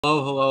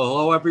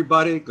Hello,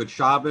 everybody. Good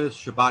Shabbos,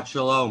 Shabbat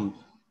Shalom.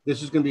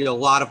 This is going to be a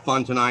lot of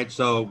fun tonight,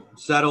 so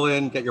settle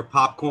in, get your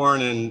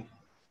popcorn, and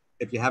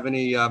if you have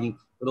any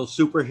little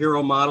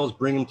superhero models,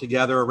 bring them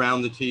together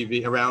around the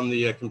TV, around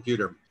the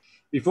computer.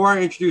 Before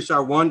I introduce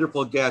our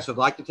wonderful guest, I'd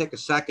like to take a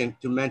second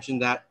to mention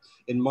that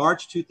in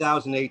March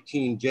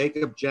 2018,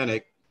 Jacob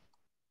Jenick,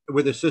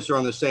 with his sister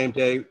on the same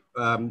day,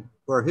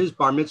 for his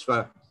bar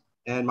mitzvah,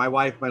 and my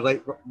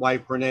late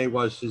wife, Renee,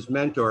 was his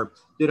mentor,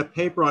 did a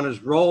paper on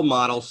his role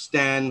model,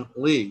 Stan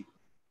Lee.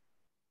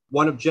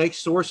 One of Jake's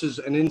sources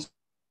in this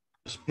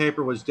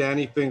paper was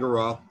Danny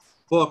Fingeroth's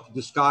book,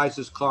 Disguised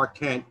as Clark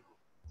Kent,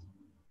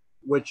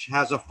 which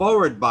has a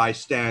foreword by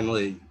Stan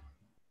Lee.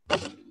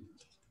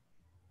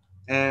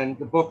 And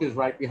the book is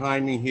right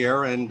behind me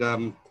here,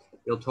 and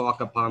he'll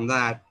talk upon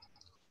that.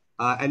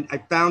 And I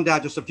found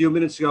out just a few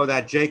minutes ago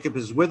that Jacob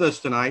is with us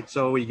tonight,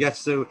 so he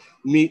gets to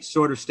meet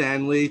sort of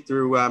Stan Lee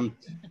through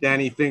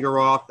Danny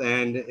Fingeroth,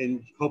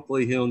 and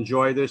hopefully he'll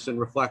enjoy this and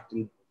reflect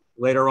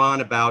later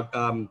on about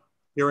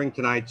hearing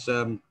tonight's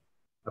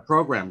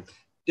program.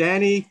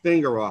 Danny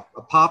Fingeroth,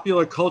 a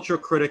popular culture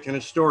critic and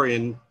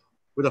historian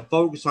with a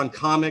focus on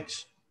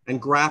comics and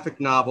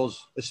graphic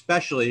novels,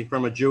 especially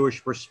from a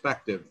Jewish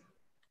perspective.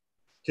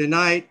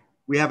 Tonight,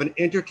 we have an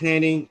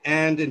entertaining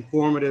and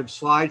informative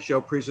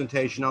slideshow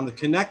presentation on the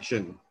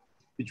connection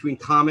between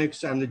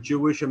comics and the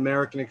Jewish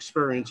American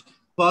experience,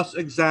 plus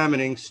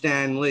examining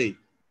Stan Lee.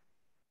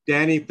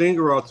 Danny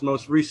Fingeroth's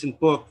most recent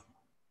book,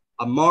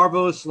 A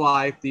Marvelous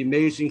Life, The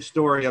Amazing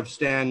Story of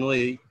Stan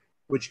Lee,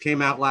 which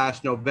came out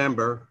last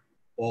November,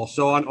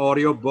 also on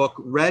audiobook,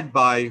 read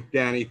by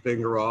Danny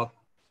Fingeroth,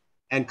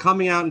 and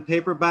coming out in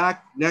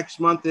paperback next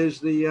month is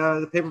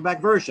the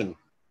paperback version.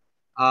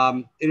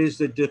 It is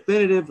the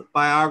definitive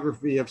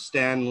biography of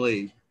Stan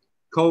Lee,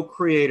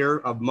 co-creator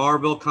of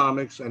Marvel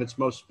Comics and its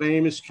most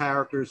famous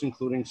characters,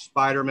 including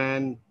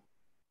Spider-Man,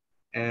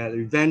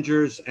 the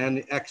Avengers, and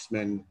the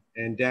X-Men.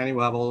 And Danny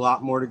will have a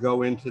lot more to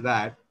go into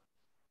that.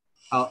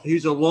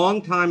 He's a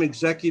longtime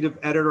executive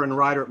editor and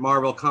writer at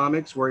Marvel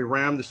Comics, where he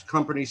ran this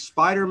company's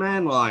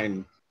Spider-Man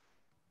line.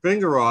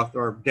 Fingeroth,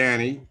 or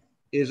Danny,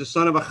 is a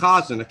son of a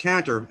chazan, a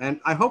cantor. And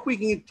I hope we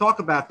can talk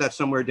about that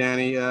somewhere,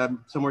 Danny,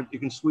 somewhere you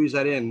can squeeze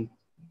that in.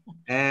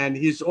 And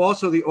he's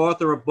also the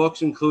author of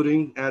books,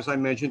 including, as I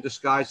mentioned,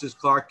 Disguised as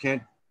Clark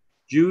Kent,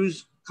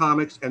 Jews,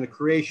 Comics, and the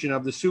Creation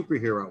of the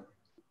Superhero,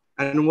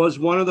 and was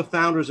one of the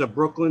founders of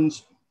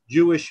Brooklyn's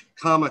Jewish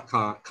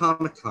Comic-Con.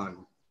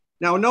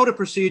 Now, a note of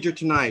procedure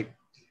tonight.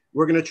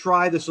 We're going to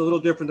try this a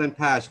little different than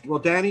past. While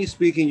Danny's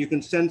speaking, you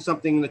can send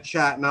something in the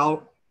chat, and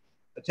I'll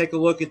take a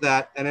look at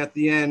that. And at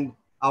the end,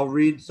 I'll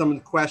read some of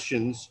the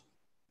questions,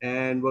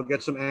 and we'll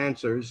get some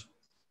answers.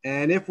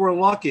 And if we're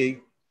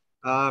lucky,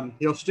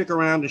 he'll stick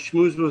around and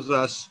schmooze with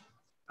us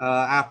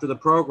after the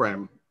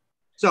program.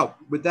 So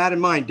with that in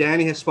mind,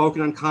 Danny has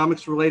spoken on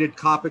comics-related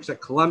topics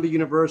at Columbia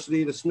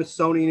University, the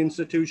Smithsonian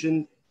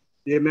Institute,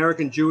 the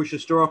American Jewish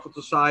Historical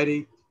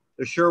Society,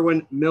 the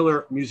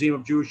Sherwin-Miller Museum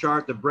of Jewish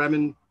Art, the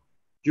Bremen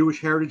Jewish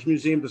Heritage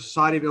Museum, the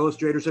Society of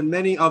Illustrators, and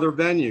many other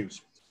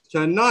venues.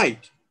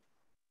 Tonight,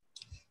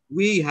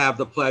 we have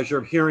the pleasure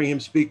of hearing him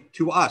speak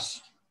to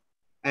us.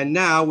 And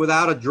now,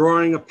 without a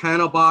drawing, a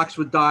panel box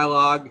with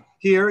dialogue,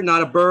 here,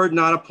 not a bird,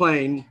 not a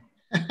plane,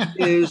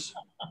 is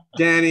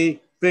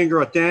Danny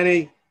Fingeroth.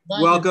 Danny,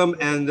 welcome,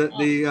 and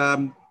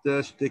the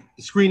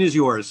screen is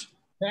yours.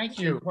 Thank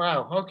you.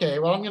 Wow. Okay.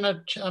 Well, I'm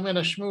gonna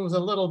schmooze a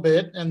little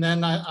bit, and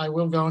then I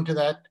will go into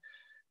that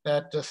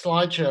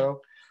slideshow.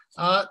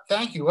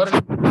 Thank you.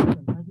 Thank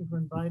you for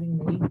inviting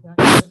me.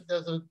 That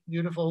does a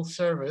beautiful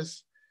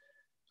service.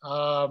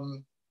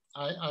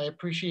 I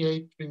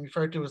appreciate being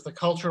referred to as the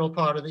cultural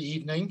part of the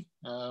evening.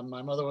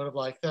 My mother would have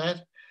liked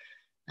that.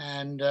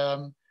 And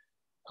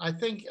I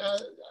think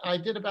I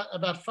did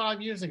about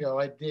 5 years ago,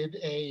 I did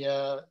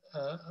a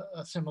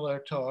similar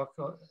talk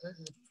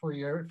for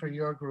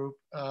your group.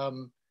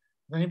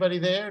 Is anybody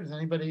there? Does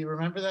anybody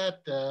remember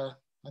that?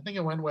 I think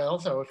it went well.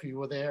 So if you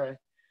were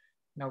there,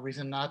 no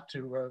reason not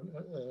to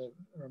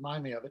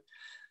remind me of it.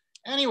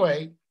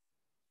 Anyway,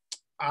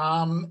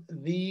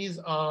 these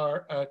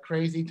are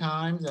crazy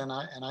times, and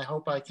I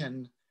hope I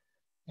can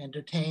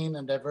entertain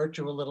and divert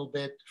you a little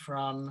bit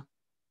from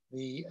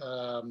the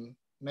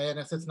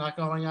madness that's not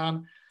going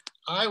on.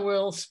 I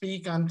will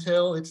speak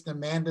until it's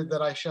demanded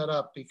that I shut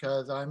up,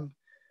 because I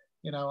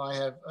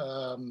have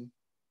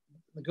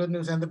the good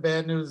news and the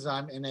bad news.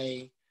 I'm in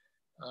a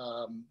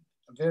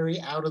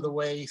very out of the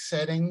way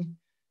setting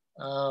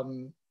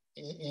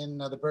in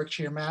the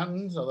Berkshire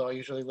Mountains, although I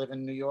usually live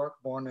in New York,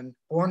 born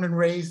and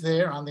raised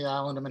there on the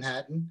island of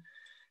Manhattan.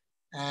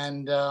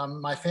 And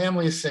my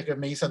family is sick of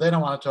me, so they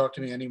don't want to talk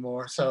to me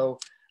anymore. So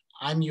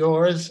I'm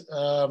yours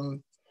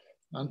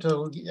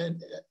until,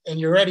 and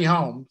you're already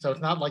home. So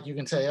it's not like you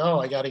can say, oh,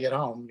 I got to get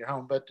home. You're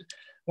home. But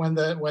when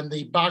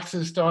the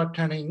boxes start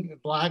turning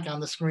black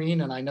on the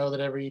screen and I know that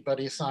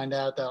everybody is signed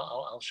out,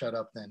 I'll shut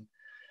up then.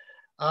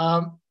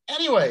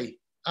 Anyway,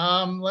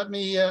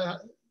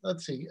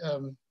 let's see.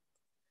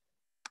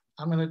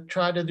 I'm going to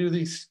try to do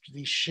the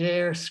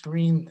share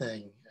screen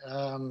thing.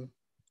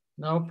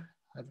 Nope,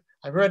 I've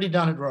I've already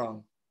done it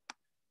wrong.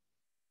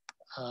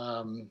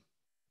 I'm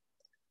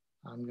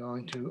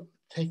going to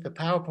take the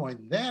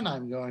PowerPoint, then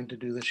I'm going to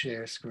do the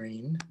share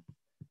screen.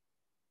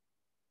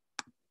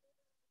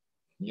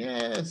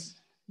 Yes,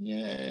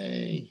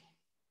 yay.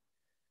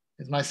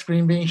 Is my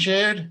screen being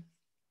shared?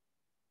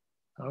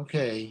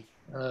 Okay.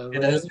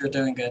 It is, you're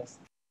doing good.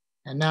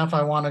 And now if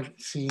I want to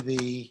see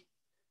the,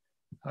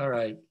 all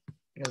right,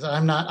 because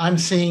I'm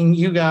seeing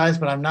you guys,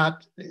 but I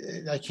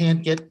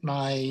can't get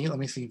my, let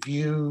me see,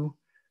 view,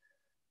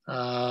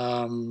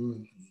 slideshow.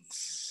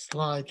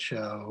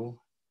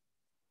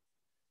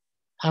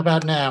 How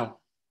about now?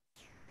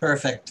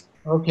 Perfect.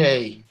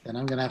 Okay, then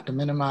I'm gonna have to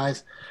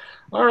minimize.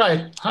 All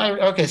right, hi,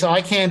 okay, so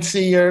I can't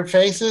see your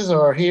faces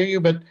or hear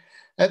you, but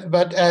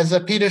as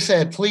Peter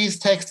said, please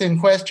text in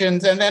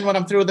questions, and then when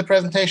I'm through with the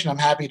presentation, I'm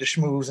happy to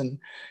schmooze and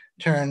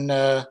turn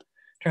the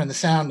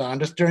sound on.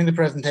 Just during the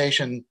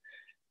presentation,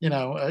 you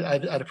know,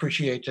 I'd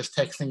appreciate just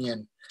texting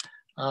in.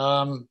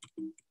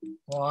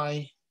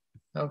 Why?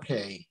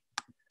 Okay,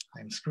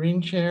 I'm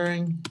screen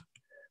sharing.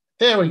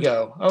 There we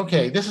go.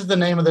 Okay, this is the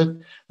name of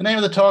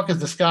the talk is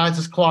Disguised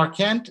as Clark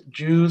Kent,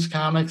 Jews,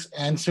 Comics,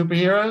 and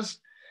Superheroes.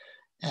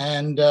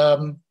 And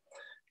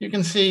you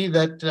can see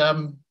that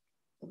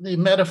the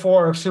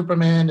metaphor of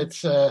Superman,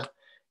 it's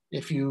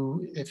if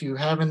you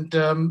haven't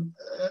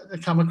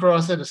come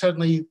across it,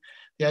 certainly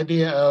the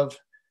idea of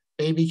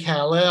baby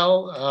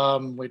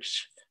Kal-El,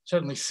 which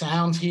certainly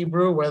sounds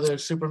Hebrew, whether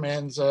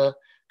Superman's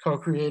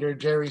co-creator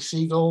Jerry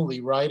Siegel,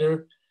 the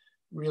writer,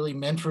 really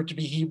meant for it to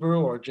be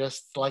Hebrew, or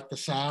just like the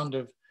sound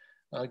of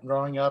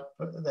growing up,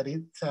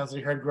 sounds that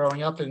he heard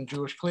growing up in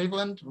Jewish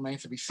Cleveland,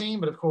 remains to be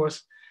seen. But of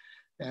course,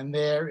 and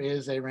there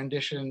is a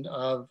rendition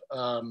of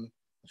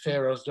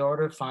Pharaoh's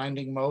daughter,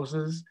 Finding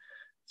Moses.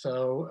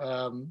 So,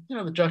 you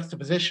know, the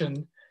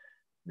juxtaposition,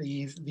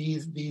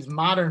 these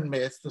modern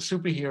myths, the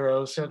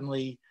superheroes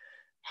certainly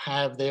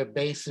have their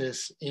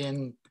basis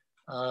in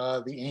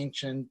the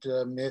ancient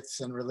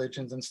myths and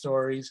religions and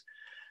stories.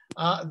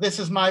 This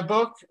is my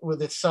book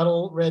with its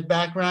subtle red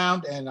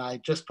background, and I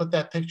just put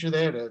that picture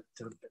there to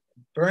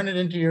burn it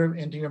into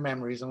your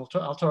memories, and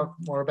I'll talk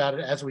more about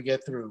it as we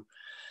get through.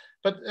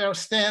 But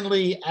Stan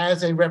Lee,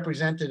 as a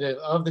representative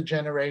of the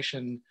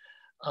generation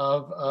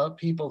of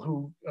people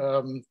who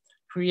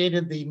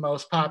created the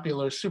most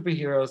popular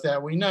superheroes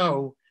that we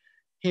know,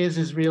 his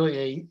is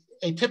really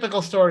a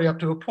typical story up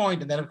to a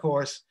point, and then of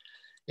course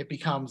it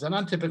becomes an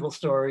untypical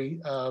story,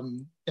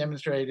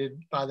 demonstrated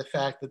by the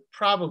fact that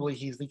probably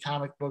he's the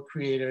comic book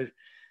creator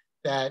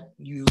that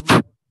you,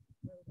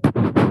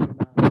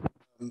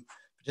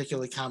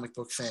 particularly comic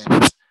book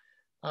fans.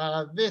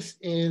 This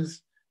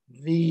is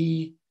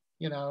the,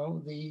 you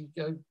know, the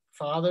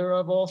father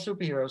of all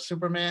superheroes.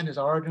 Superman, his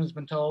origin has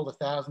been told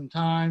 1,000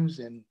 times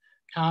in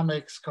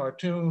comics,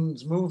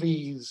 cartoons,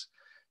 movies,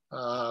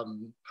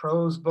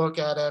 prose book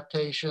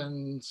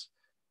adaptations,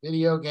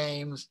 video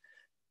games.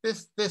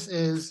 This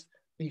is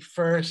the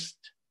first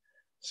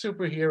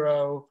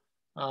superhero.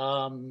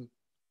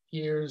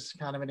 Here's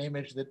kind of an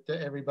image that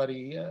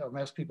everybody,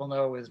 most people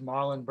know, is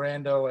Marlon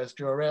Brando as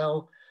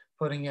Jor-El,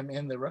 putting him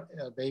in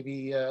the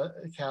baby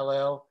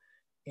Kal-El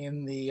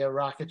in the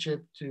rocket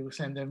ship to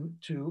send him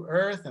to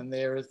Earth. And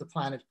there is the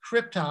planet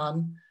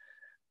Krypton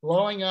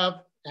blowing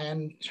up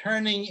and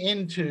turning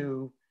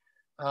into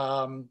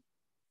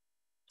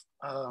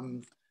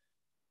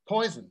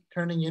poison,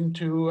 turning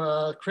into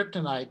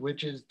kryptonite,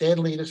 which is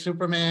deadly to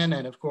Superman,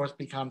 and of course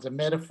becomes a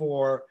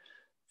metaphor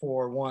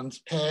for one's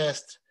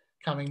past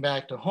coming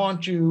back to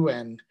haunt you.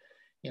 And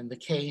in the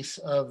case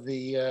of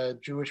the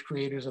Jewish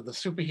creators of the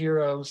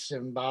superheroes,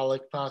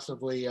 symbolic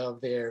possibly of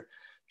their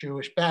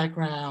Jewish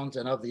backgrounds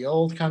and of the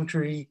old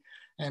country.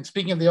 And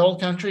speaking of the old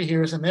country,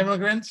 here are some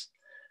immigrants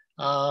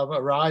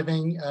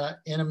arriving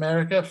in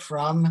America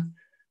from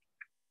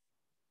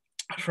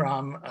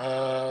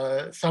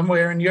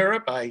somewhere in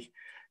Europe. I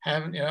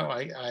haven't, you know,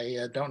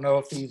 I don't know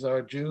if these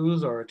are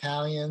Jews or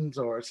Italians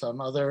or some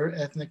other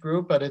ethnic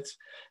group, but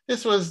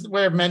this was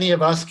where many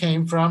of us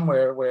came from,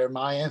 where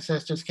my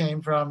ancestors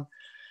came from.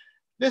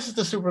 This is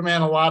the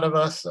Superman a lot of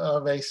us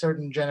of a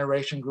certain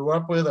generation grew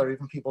up with, or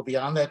even people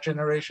beyond that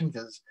generation,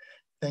 because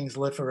things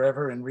live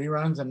forever in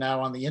reruns. And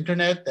now on the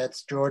internet,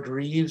 that's George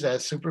Reeves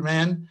as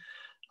Superman.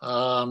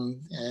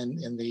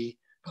 And in the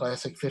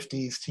classic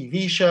 50s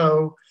TV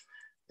show,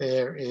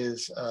 there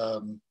is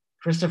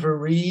Christopher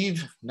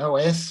Reeve, no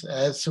S,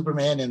 as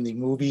Superman in the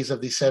movies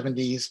of the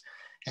 70s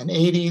and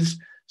 80s.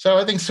 So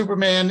I think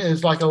Superman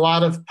is like a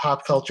lot of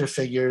pop culture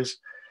figures,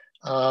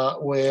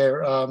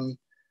 where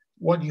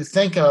what you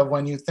think of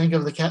when you think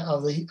of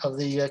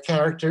the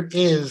character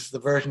is the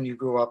version you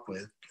grew up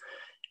with.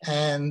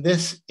 And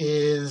this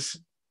is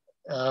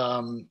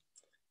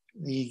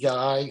the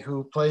guy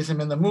who plays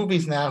him in the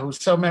movies now,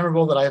 who's so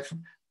memorable that I've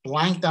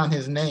blanked on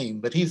his name,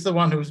 but he's the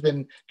one who's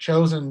been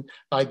chosen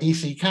by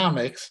DC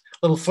Comics.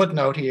 Little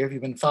footnote here, if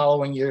you've been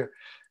following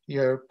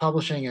your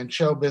publishing and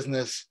show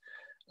business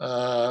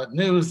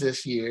news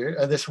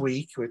this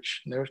week,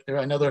 which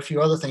I know there are a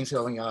few other things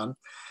going on.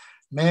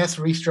 mass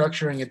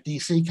restructuring at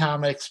DC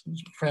Comics,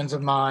 friends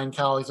of mine,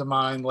 colleagues of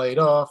mine laid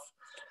off.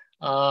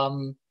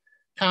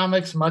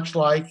 Comics, much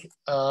like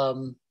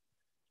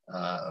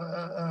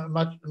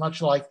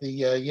much like the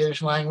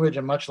Yiddish language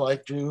and much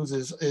like Jews,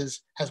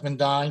 has been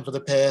dying for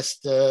the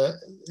past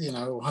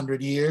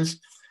 100 years.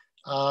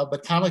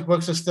 But comic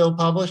books are still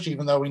published,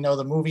 even though we know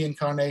the movie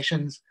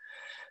incarnations.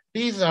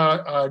 These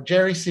are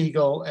Jerry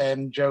Siegel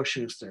and Joe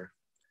Shuster.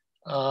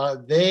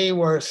 They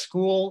were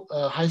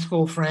high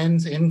school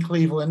friends in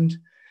Cleveland,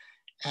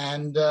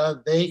 and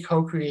they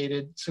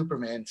co-created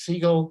Superman.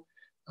 Siegel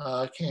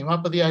came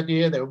up with the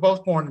idea. They were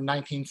both born in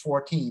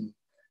 1914.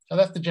 So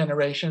that's the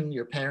generation,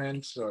 your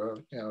parents or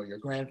your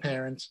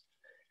grandparents.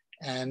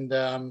 And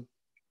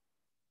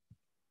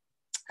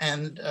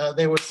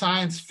they were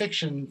science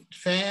fiction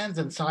fans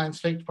and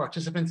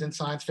participants in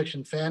science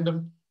fiction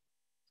fandom.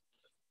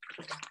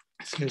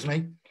 Excuse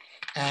me.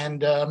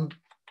 And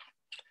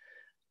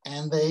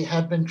they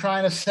had been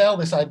trying to sell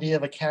this idea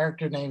of a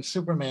character named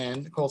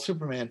Superman, called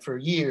Superman, for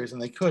years,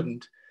 and they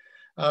couldn't.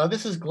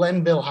 This is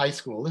Glenville High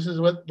School. This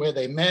is where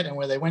they met and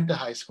where they went to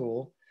high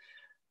school.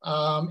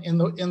 In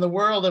the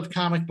world of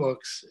comic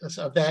books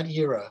of that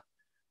era,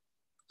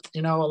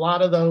 a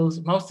lot of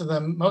those, most of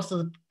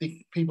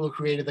the people who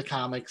created the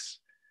comics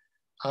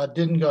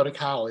didn't go to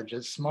college.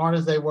 As smart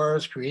as they were,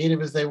 as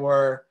creative as they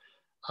were,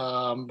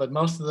 but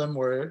most of them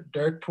were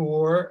dirt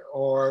poor,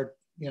 or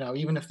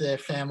even if their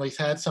families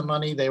had some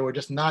money, they were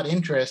just not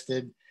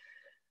interested,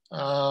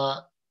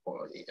 or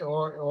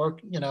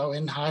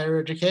in higher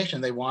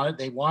education. They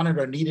wanted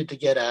or needed to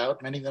get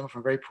out. Many of them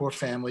from very poor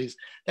families.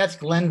 That's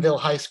Glenville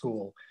High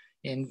School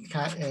in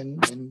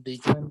the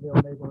Glenville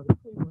neighborhood of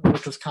Cleveland,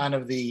 which was kind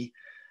of the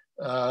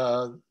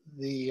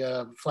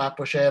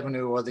Flatbush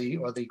Avenue or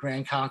the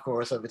Grand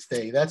Concourse of its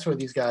day. That's where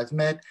these guys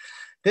met.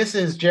 This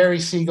is Jerry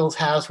Siegel's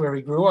house where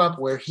he grew up,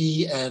 where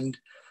he and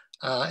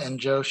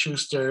Joe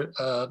Shuster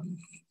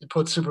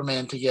put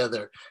Superman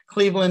together.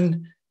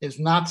 Cleveland is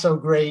not so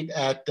great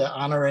at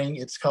honoring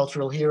its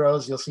cultural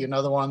heroes. You'll see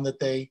another one that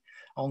they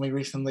only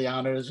recently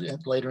honors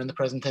later in the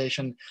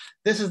presentation.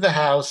 This is the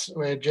house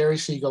where Jerry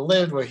Siegel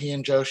lived, where he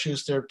and Joe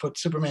Shuster put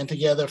Superman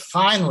together.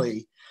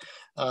 Finally,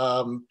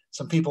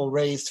 some people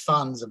raised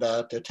funds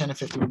about 10 or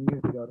 15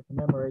 years ago to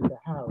commemorate the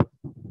house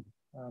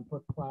and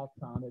put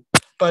plaques on it.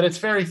 But it's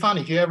very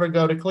funny. If you ever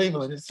go to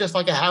Cleveland, it's just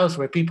like a house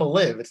where people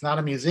live. It's not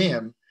a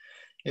museum.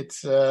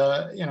 It's,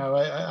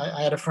 I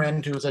had a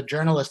friend who was a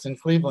journalist in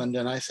Cleveland,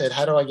 and I said,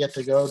 how do I get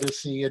to go to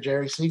see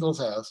Jerry Siegel's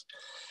house?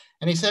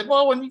 And he said,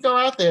 well, when you go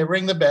out there,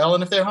 ring the bell,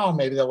 and if they're home,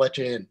 maybe they'll let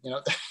you in.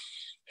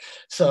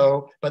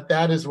 So, but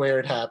that is where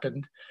it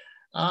happened.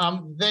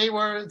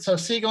 So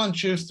Siegel and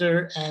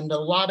Shuster and a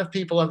lot of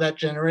people of that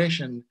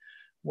generation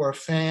were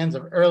fans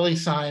of early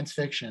science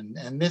fiction.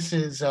 And this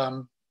is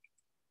a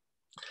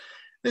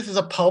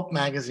pulp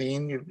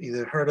magazine. You've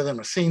either heard of them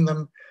or seen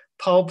them.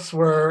 Pulps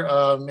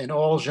were in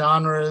all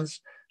genres.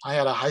 I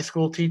had a high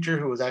school teacher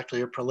who was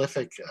actually a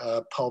prolific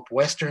pulp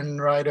Western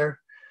writer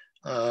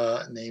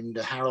named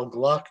Harold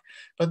Gluck.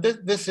 But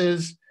this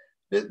was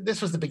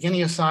the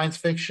beginning of science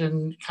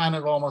fiction, kind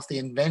of almost the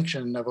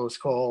invention of what was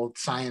called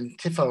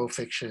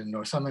scientific-fiction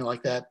or something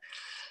like that,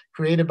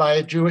 created by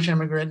a Jewish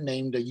immigrant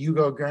named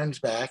Hugo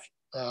Gernsback,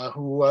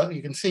 who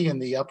you can see in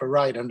the upper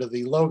right under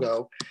the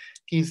logo.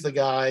 He's the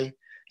guy,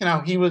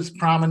 he was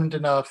prominent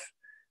enough.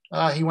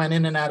 He went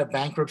in and out of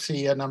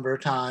bankruptcy a number of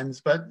times,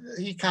 but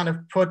he kind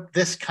of put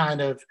this kind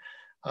of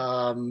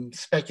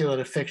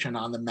speculative fiction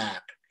on the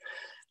map.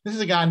 This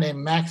is a guy named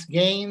Max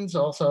Gaines,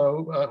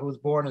 also who was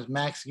born as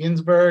Max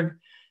Ginsberg.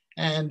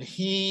 And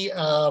he,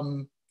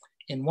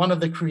 in one of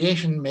the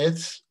creation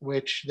myths,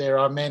 which there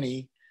are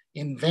many,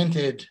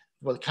 invented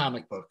the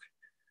comic book.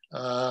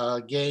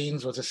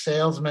 Gaines was a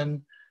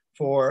salesman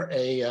for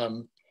a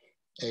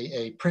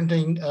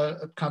printing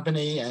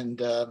company,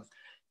 and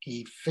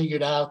he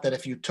figured out that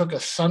if you took a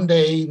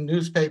Sunday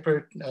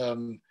newspaper,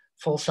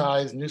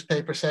 full-size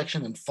newspaper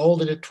section and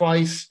folded it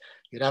twice,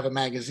 you'd have a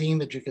magazine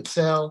that you could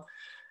sell.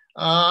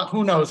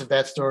 Who knows if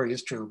that story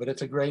is true, but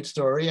it's a great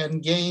story.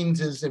 And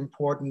Gaines is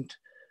important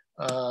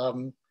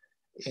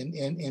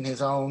in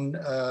his own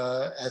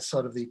as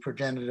sort of the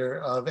progenitor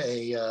of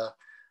a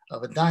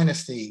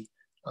dynasty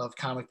of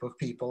comic book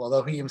people,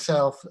 although he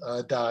himself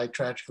died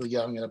tragically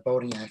young in a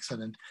boating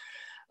accident.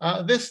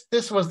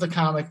 This was the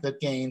comic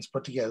that Gaines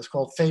put together. It's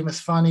called Famous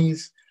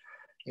Funnies.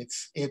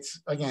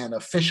 It's again,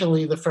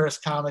 officially the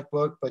first comic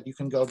book, but you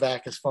can go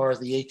back as far as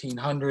the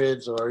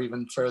 1800s or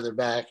even further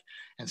back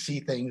and see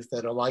things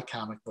that are like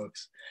comic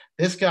books.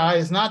 This guy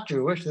is not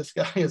Jewish. This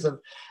guy is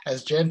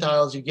as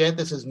Gentile as you get.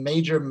 This is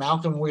Major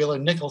Malcolm Wheeler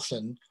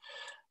Nicholson.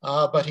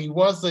 But he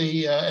was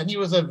and he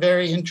was a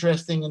very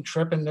interesting,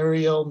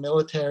 entrepreneurial,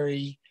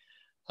 military,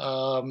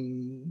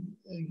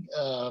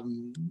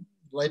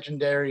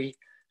 legendary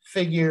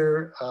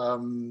figure,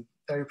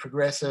 very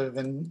progressive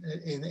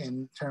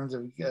in terms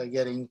of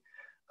getting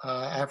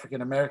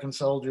African-American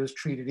soldiers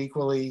treated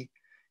equally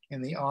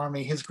in the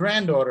Army. His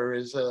granddaughter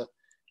is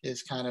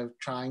is kind of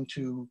trying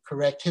to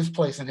correct his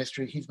place in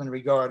history. He's been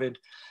regarded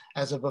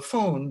as a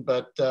buffoon,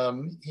 but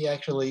he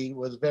actually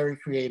was very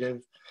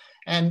creative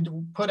and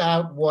put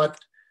out what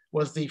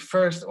was the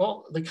first,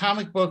 all the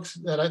comic books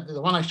that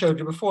the one I showed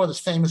you before, this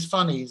Famous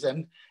Funnies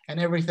and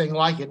everything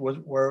like it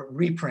were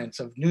reprints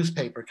of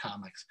newspaper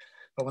comics.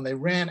 But when they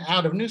ran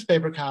out of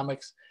newspaper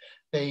comics,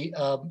 they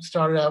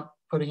started out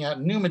putting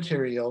out new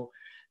material.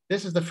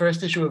 This is the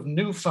first issue of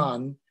New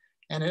Fun.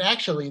 And it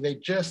actually, the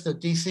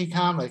DC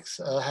Comics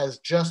has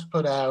just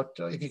put out,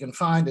 if you can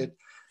find it,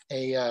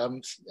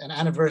 an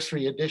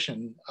anniversary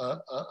edition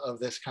of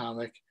this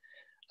comic.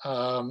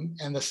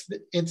 And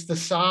it's the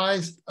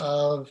size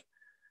of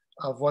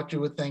what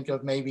you would think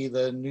of maybe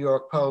the New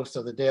York Post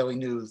or the Daily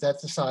News.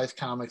 That's the size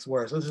comics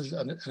were. So this is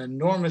an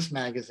enormous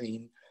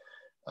magazine,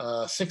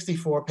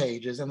 64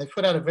 pages, and they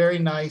put out a very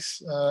nice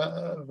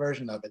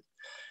version of it.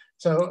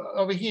 So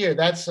over here,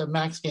 that's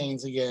Max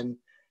Gaines again.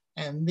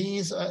 And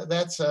these,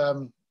 that's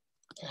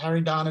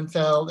Harry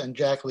Donenfeld and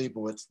Jack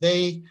Leibowitz.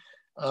 They,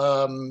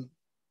 under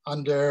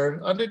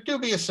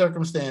dubious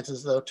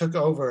circumstances, though, took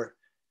over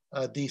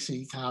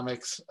DC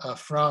Comics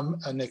from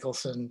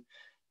Nicholson,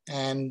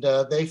 and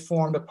they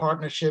formed a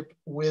partnership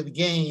with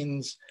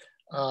Gaines.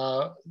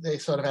 They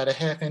sort of had a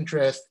half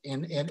interest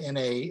in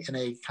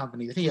a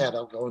company that he had.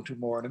 I'll go into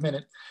more in a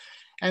minute.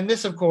 And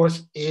this, of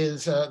course,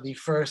 is the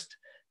first.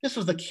 This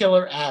was the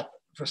killer app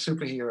for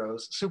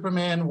superheroes.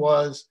 Superman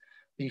was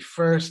the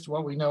first,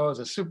 what we know as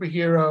a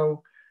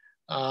superhero.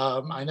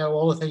 I know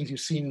all the things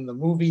you've seen in the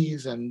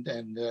movies and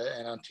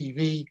on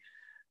TV.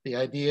 The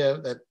idea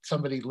that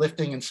somebody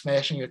lifting and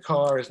smashing a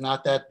car is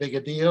not that big a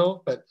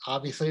deal, but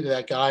obviously to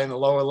that guy in the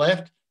lower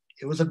left,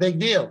 it was a big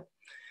deal.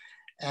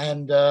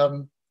 And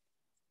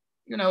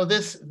you know,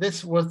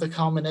 this was the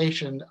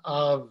culmination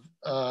of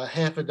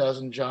half a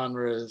dozen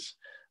genres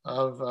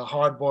of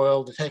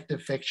hard-boiled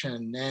detective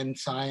fiction and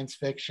science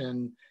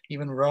fiction,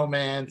 even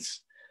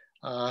romance.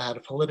 Had a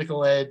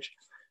political edge.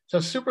 So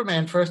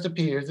Superman first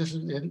appears,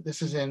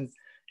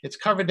 it's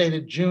cover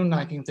dated June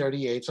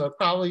 1938. So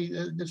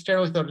it's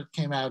generally thought it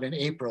came out in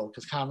April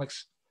because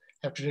comics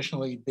have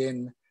traditionally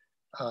been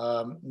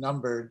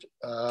numbered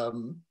a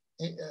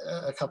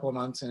couple of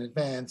months in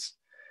advance.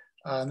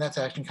 And that's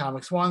Action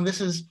Comics 1. This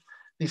is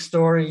the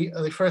story,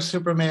 the first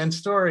Superman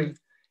story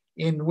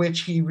in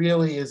which he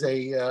really is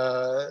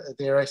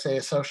dare I say,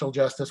 a social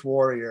justice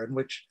warrior, in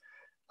which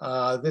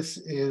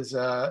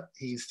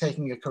he's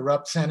taking a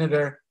corrupt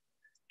senator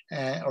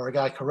or a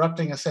guy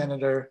corrupting a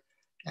senator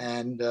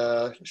and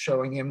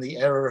showing him the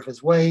error of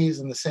his ways.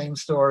 In the same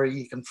story,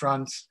 he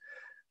confronts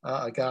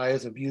a guy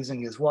who's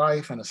abusing his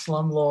wife and a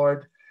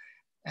slumlord.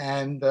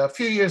 And a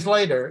few years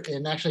later,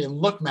 in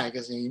Look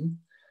magazine,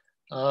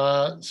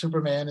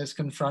 Superman is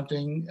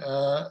confronting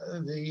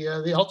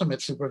the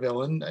ultimate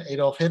supervillain,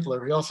 Adolf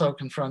Hitler. He also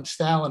confronts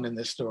Stalin in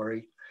this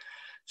story.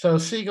 So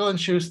Siegel and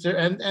Schuster,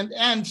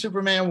 and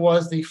Superman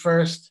was the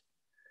first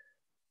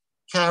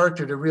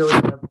character to really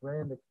have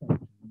brand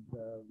extensions.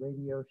 A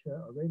radio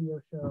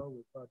show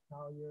with Bud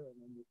Collyer, and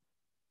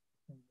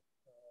then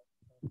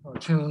the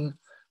cartoon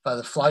by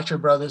the Fleischer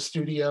Brothers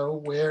studio,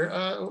 where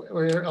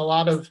a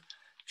lot of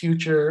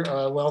future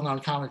well-known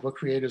comic book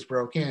creators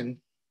broke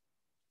in.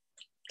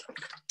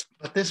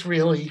 But this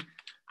really,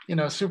 you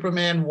know,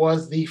 Superman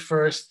was the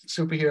first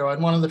superhero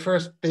and one of the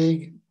first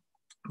big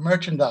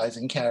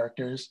merchandising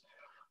characters.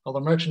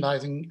 Although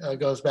merchandising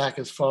goes back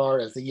as far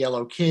as the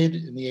Yellow Kid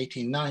in the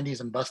 1890s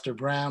and Buster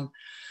Brown.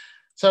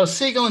 So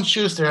Siegel and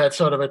Schuster had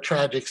sort of a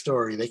tragic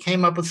story. They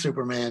came up with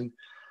Superman,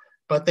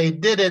 but they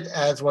did it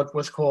as what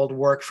was called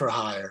work for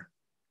hire.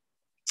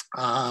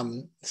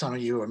 Some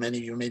of you or many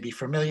of you may be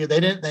familiar.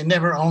 They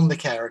never owned the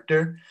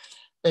character.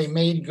 They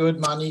made good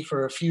money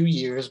for a few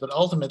years, but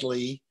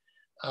ultimately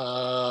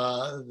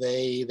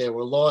there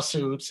were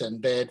lawsuits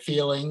and bad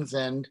feelings,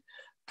 and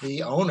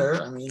the owner,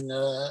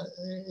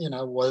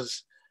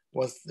 was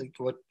what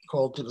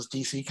was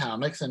DC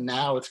Comics, and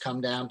now it's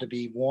come down to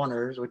be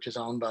Warner's, which is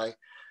owned by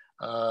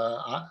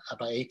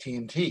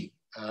AT&T.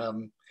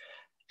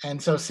 And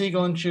so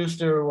Siegel and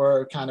Schuster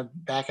were kind of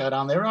back out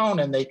on their own,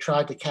 and they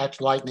tried to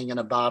catch lightning in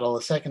a bottle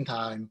a second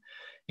time,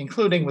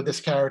 including with this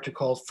character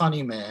called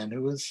Funny Man,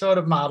 who was sort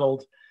of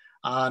modeled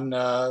on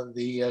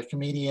the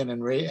comedian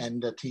and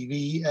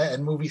TV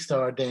and movie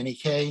star Danny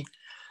Kaye.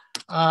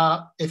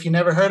 If you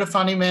never heard of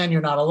Funny Man, you're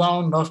not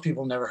alone. Most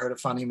people never heard of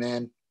Funny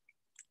Man.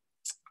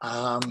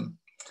 So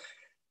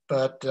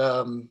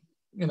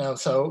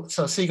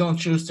Siegel and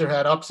Schuster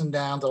had ups and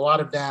downs, a lot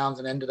of downs,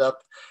 and ended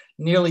up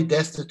nearly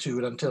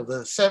destitute until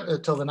the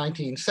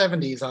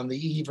 1970s on the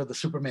eve of the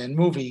Superman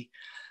movie,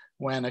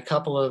 when a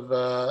couple of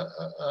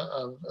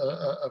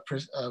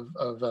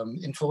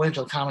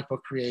influential comic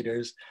book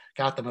creators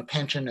got them a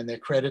pension and their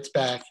credits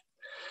back.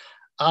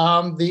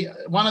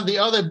 One of the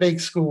other big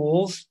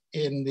schools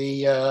in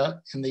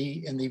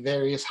the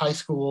various high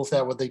schools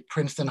that were the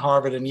Princeton,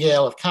 Harvard, and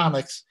Yale of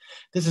comics.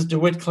 This is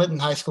DeWitt Clinton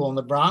High School in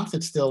the Bronx.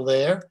 It's still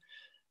there.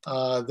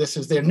 This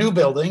is their new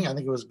building. I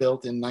think it was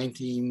built in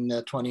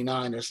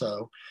 1929 or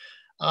so.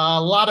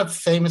 A lot of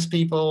famous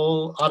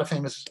people, a lot of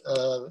famous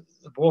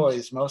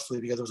boys,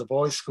 mostly because it was a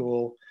boys'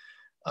 school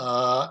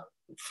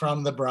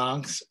from the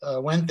Bronx,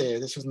 went there.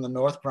 This was in the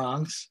North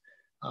Bronx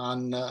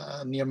on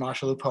near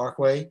Marshallou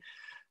Parkway.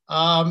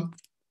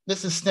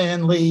 This is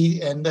Stan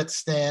Lee, and that's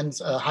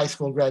Stan's high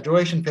school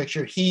graduation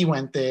picture. He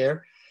went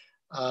there,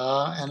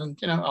 and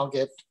I'll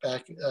get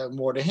back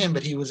more to him,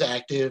 but he was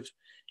active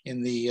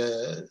in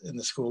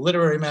the school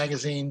literary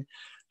magazine.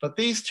 But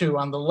these two,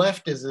 on the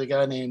left is a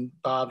guy named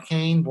Bob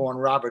Kane, born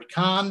Robert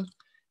Kahn,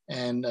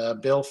 and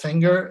Bill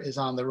Finger is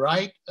on the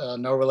right,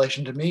 no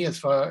relation to me as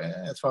far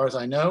as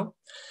I know.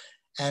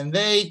 And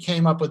they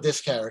came up with this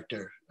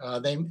character.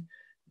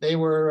 They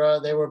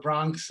were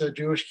Bronx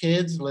Jewish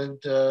kids,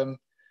 lived.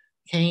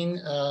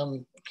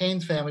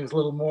 Kane's family was a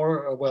little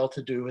more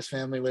well-to-do. His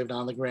family lived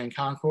on the Grand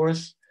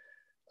Concourse.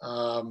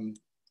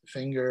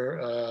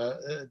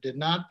 Finger did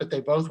not, but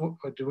they both were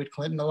DeWitt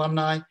Clinton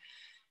alumni.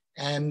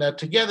 And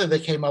together they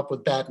came up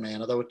with Batman,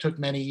 although it took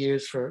many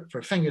years for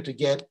Finger to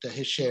get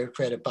his share of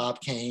credit.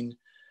 Bob Kane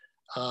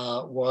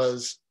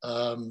was,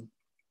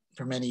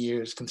 for many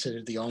years,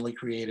 considered the only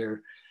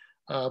creator.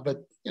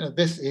 But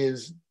this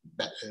is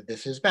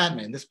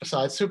Batman. This,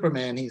 besides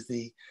Superman,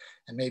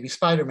 and maybe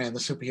Spider-Man, the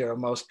superhero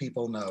most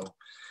people know.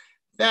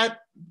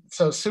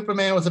 So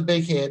Superman was a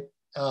big hit,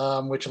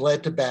 which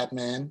led to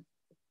Batman,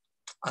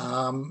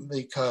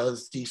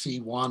 because DC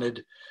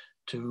wanted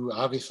to,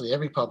 obviously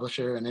every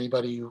publisher and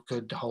anybody who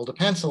could hold a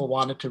pencil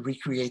wanted to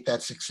recreate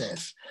that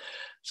success.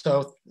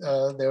 So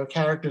there were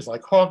characters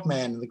like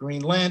Hawkman and the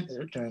Green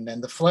Lantern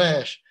and the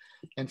Flash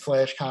in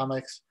Flash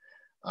comics.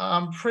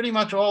 Pretty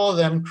much all of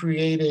them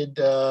created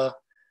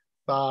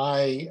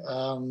by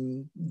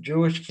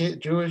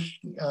Jewish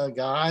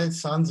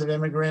guys, sons of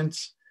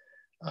immigrants.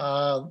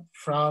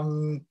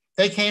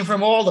 They came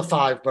from all the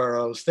 5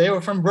 boroughs. They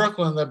were from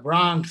Brooklyn, the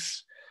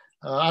Bronx.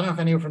 I don't know if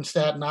any were from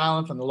Staten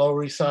Island, from the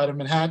Lower East Side of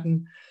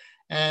Manhattan.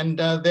 And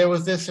there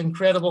was this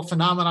incredible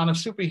phenomenon of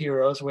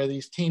superheroes where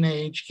these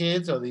teenage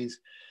kids or these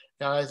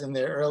guys in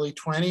their early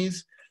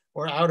 20s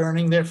were out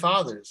earning their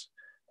fathers.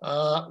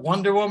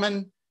 Wonder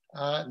Woman,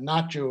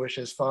 not Jewish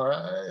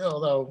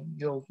although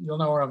you'll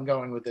know where I'm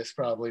going with this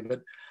probably,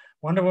 but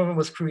Wonder Woman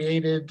was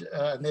created,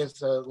 and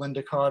there's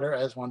Linda Carter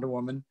as Wonder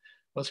Woman,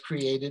 was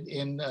created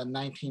in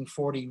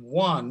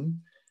 1941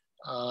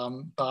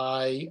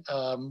 by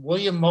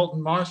William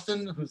Moulton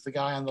Marston, who's the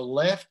guy on the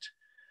left,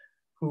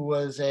 who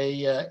was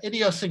a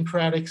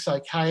idiosyncratic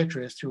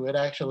psychiatrist who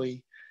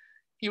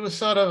he was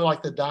sort of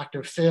like the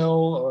Dr.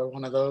 Phil or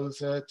one of those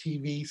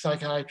TV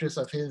psychiatrists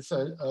of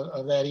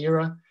that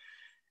era.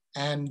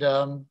 And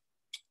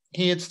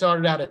he had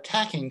started out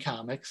attacking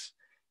comics.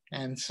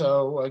 And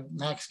so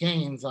Max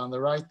Gaines on the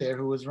right there,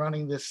 who was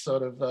running this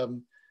sort of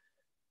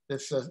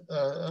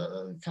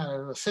kind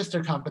of a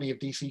sister company of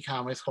DC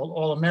Comics called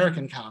All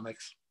American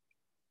Comics,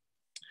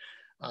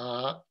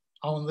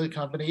 owned the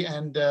company.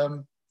 And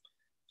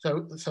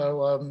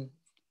so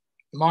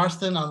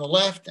Marston on the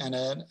left and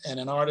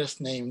an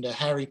artist named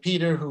Harry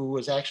Peter, who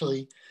was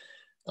actually,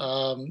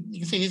 you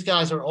can see these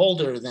guys are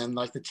older than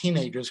like the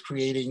teenagers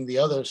creating the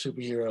other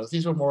superheroes.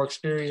 These were more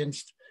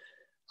experienced,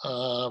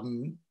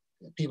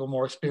 people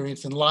more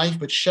experienced in life.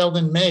 But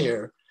Sheldon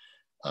Mayer,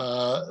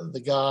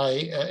 the guy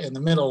in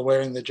the middle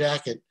wearing the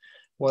jacket,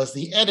 was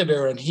the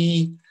editor, and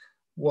he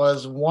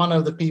was one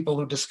of the people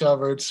who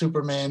discovered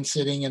Superman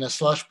sitting in a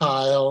slush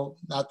pile,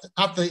 not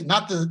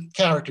the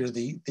character,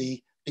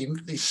 the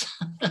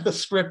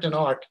script and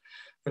art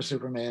for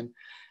Superman.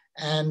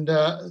 And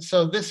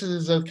so this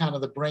is a kind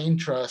of the brain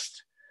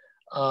trust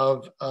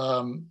of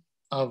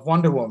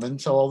Wonder Woman.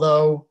 So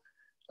although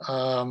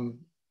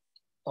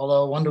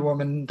Wonder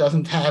Woman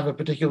doesn't have a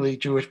particularly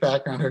Jewish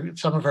background,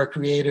 some of her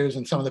creators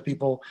and some of the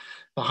people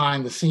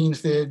behind the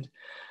scenes did.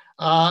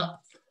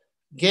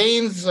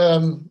 Gaines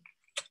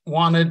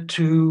wanted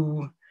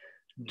to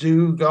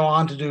go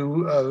on to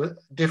do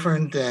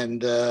different and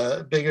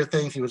bigger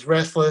things. He was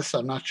restless.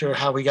 I'm not sure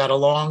how he got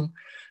along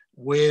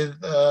with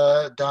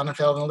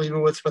Donenfeld and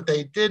Leibowitz, but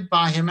they did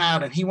buy him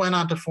out, and he went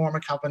on to form a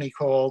company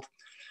called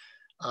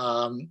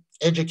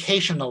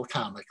Educational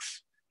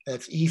Comics.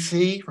 That's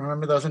EC.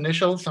 Remember those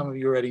initials? Some of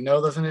you already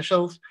know those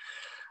initials.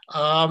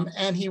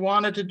 And he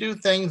wanted to do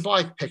things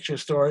like picture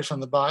stories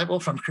from the Bible,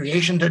 from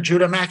creation to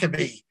Judah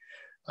Maccabee.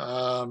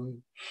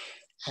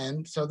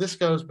 And so this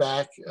goes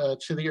back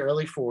to the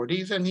early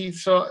 40s, and he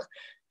saw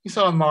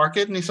a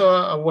market, and he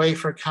saw a way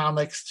for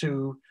comics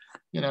to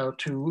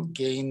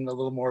gain a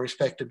little more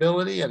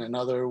respectability, and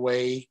another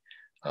way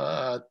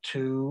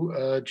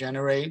to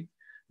generate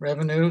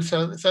revenue.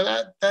 So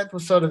that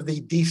was sort of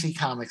the DC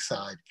Comics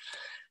side.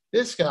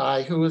 This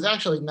guy, who was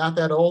actually not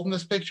that old in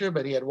this picture,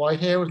 but he had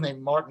white hair, was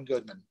named Martin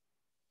Goodman.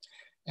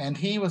 And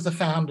he was the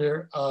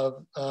founder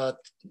of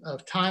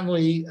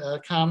Timely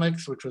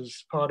Comics, which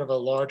was part of a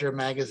larger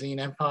magazine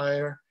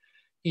empire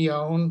he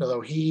owned,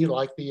 although he,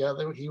 like the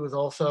other, he was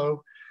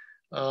also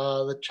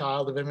the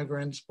child of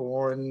immigrants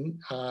born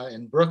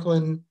in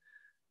Brooklyn,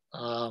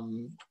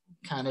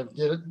 kind of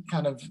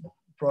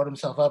brought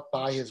himself up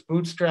by his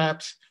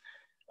bootstraps.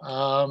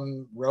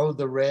 rode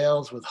the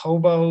rails with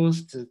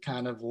hobos to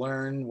kind of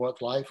learn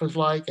what life was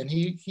like. And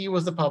he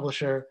was the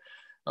publisher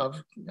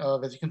of,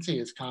 as you can see,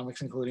 his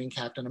comics, including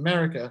Captain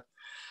America.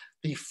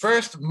 The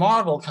first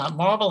Marvel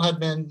had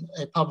been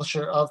a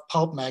publisher of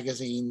pulp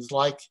magazines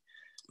like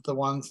the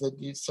ones that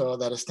you saw,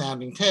 that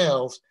Astounding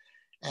Tales.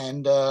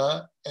 And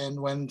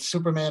when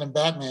Superman and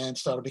Batman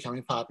started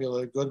becoming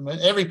popular, Goodman,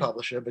 every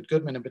publisher, but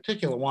Goodman in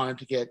particular, wanted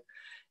to get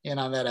in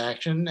on that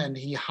action. And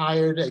he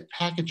hired a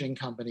packaging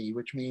company,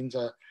 which means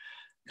a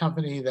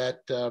company that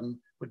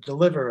would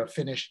deliver a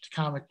finished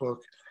comic book.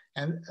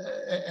 And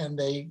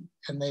they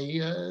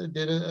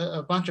did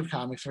a bunch of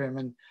comics for him.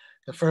 And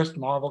the first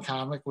Marvel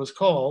comic was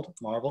called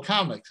Marvel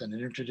Comics, and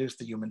it introduced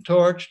the Human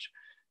Torch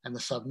and the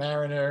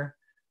Submariner.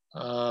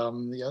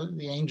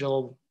 The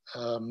Angel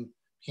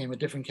became a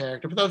different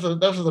character, but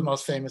those are the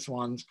most famous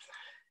ones.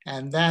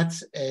 And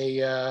that's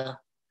a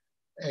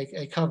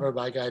cover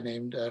by a guy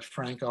named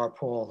Frank R.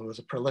 Paul, who was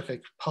a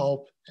prolific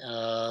pulp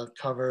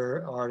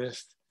cover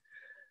artist.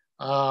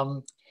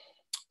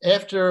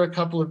 After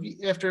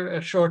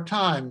a short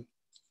time,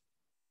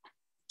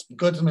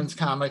 Goodman's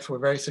comics were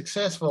very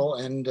successful,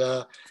 and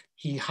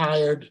he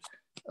hired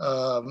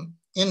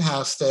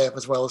in-house staff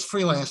as well as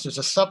freelancers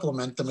to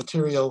supplement the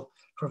material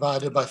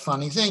provided by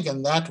Funnies Inc.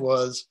 And that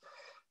was,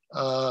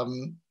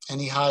 and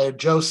he hired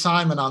Joe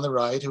Simon on the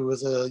right, who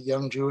was a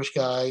young Jewish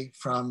guy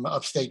from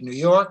upstate New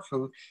York,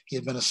 who he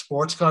had been a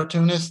sports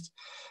cartoonist,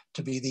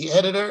 to be the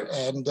editor,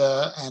 and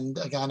a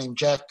guy named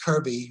Jack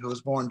Kirby, who was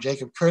born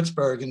Jacob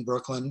Kurtzberg in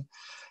Brooklyn,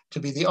 to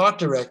be the art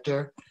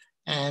director.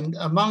 And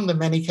among the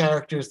many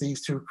characters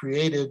these two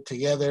created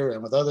together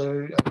and with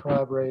other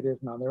collaborators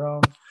and on their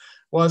own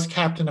was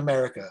Captain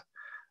America.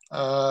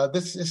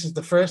 This is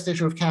the first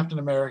issue of Captain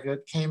America.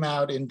 It came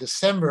out in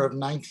December of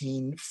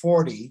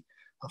 1940,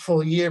 a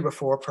full year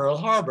before Pearl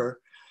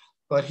Harbor.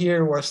 But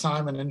here were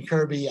Simon and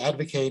Kirby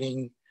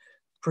advocating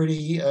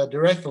pretty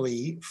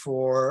directly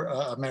for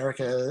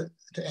America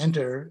to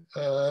enter,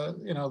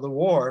 the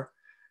war,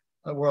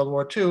 World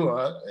War II,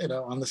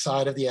 on the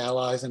side of the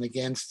Allies and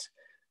against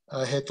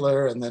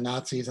Hitler and the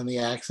Nazis and the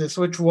Axis,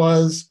 which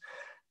was,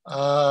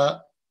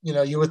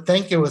 you would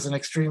think it was an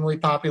extremely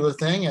popular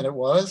thing, and it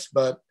was,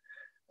 but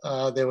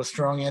there was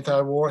strong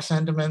anti-war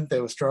sentiment,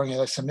 there was strong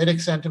anti-Semitic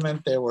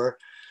sentiment, there were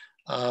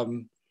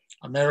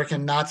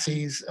American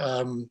Nazis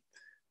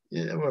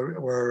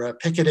were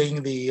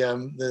picketing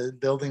the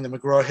building, the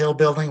McGraw-Hill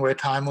building where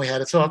Timely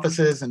had its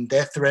offices, and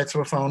death threats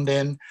were phoned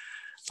in.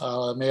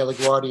 Mayor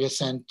LaGuardia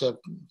sent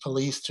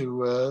police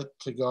to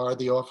guard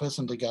the office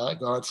and to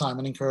guard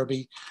Simon and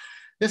Kirby.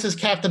 This is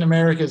Captain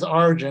America's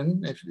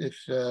origin. If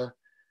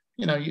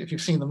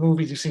you've seen the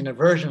movies, you've seen a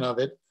version of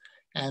it,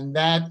 and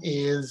that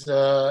is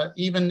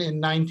even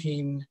in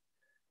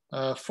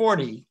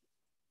 1940,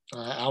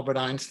 Albert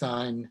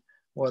Einstein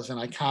was an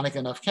iconic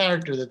enough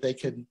character that they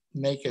could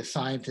make a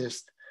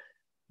scientist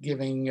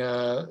giving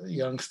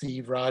young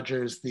Steve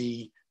Rogers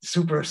the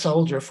super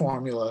soldier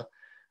formula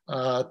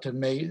to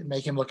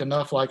make him look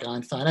enough like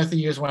Einstein. As the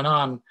years went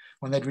on,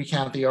 when they'd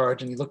recount the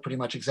origin, he looked pretty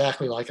much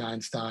exactly like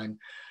Einstein.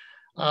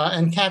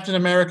 And Captain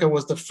America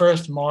was the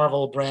first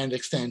Marvel brand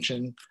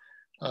extension.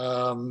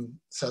 So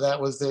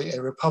that was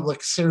a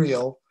Republic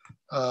serial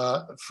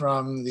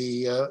from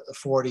the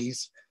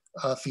 40s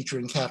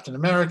featuring Captain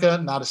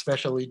America, not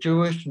especially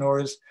Jewish,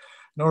 nor is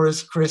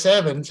Chris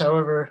Evans,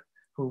 however,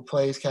 who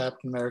plays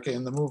Captain America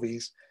in the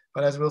movies.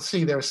 But as we'll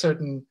see, there's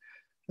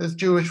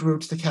Jewish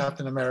roots to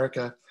Captain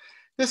America.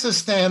 This is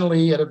Stan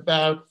Lee at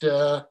about,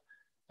 I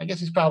guess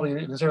he's probably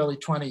in his early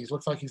 20s,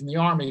 looks like he's in the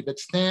Army, but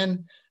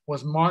Stan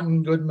was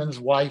Martin Goodman's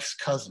wife's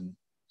cousin.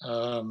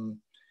 And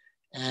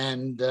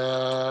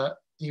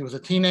he was a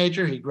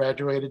teenager. He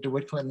graduated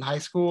DeWitt Clinton High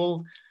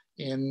School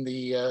in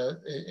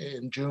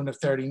June of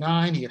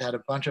 '39. He had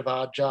a bunch of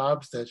odd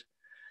jobs that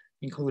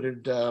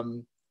included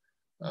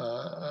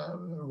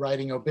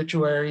writing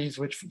obituaries,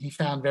 which he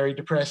found very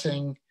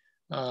depressing,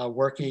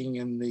 working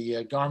in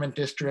the garment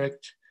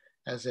district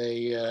as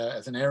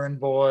an errand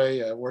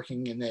boy,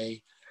 working in a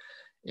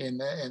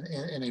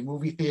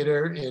movie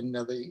theater in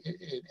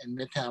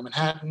Midtown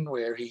Manhattan,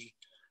 where he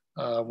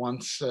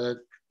once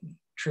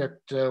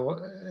tripped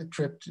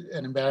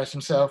and embarrassed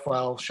himself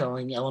while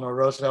showing Eleanor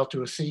Roosevelt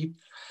to a seat.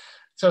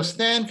 So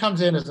Stan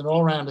comes in as an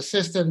all-round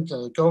assistant,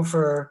 a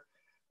gopher,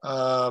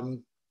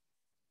 and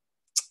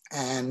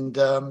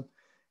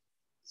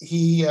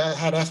he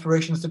had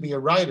aspirations to be a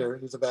writer.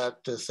 He was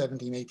about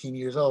 17, 18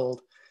 years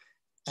old.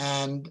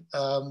 And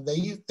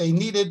they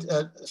needed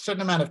a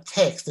certain amount of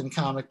text in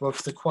comic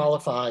books to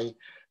qualify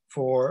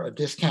for a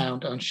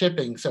discount on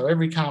shipping. So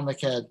every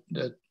comic had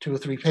 2 or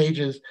 3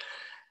 pages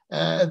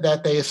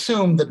that they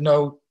assumed that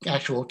no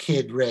actual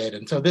kid read.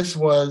 And so this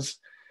was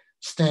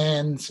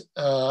Stan's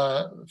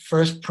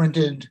first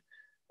printed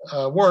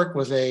work,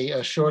 was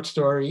a short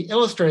story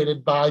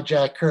illustrated by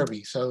Jack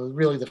Kirby. So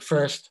really the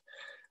first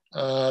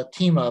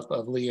team up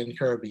of Lee and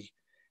Kirby.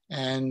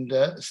 And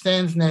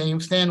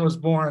Stan was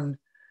born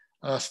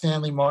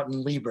Stanley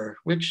Martin Lieber,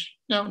 which,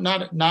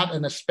 not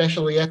an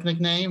especially ethnic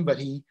name, but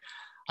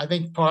I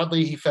think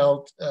partly he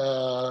felt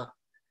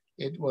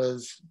it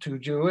was too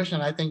Jewish.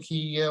 And I think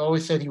he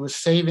always said he was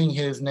saving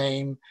his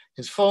name,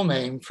 his full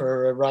name,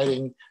 for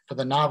writing for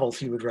the novels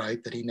he would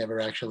write that he never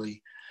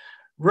actually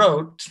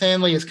wrote.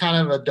 Stanley is kind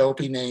of a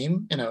dopey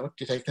name. You know,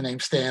 you take the name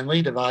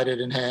Stanley, divide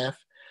it in half.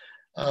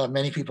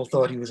 Many people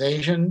thought he was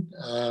Asian.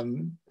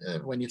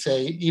 When you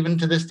say, even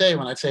to this day,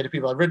 when I say to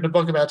people, I've written a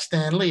book about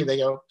Stan Lee, they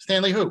go,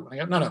 Stanley who?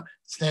 And I go, no,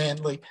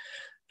 Stanley.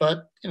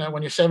 But you know,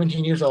 when you're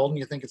 17 years old and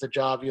you think it's a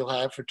job you'll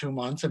have for 2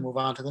 months and move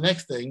on to the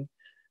next thing,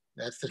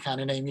 that's the kind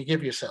of name you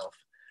give yourself.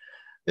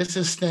 This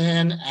is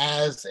Stan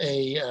as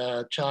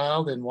a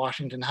child in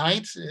Washington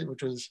Heights,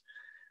 which was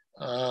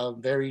a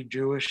very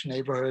Jewish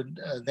neighborhood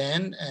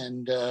then,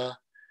 and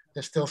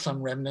there's still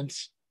some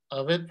remnants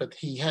of it, but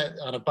he had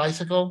on a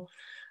bicycle.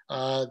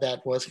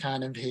 That was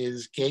kind of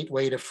his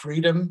gateway to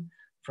freedom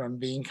from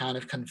being kind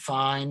of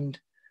confined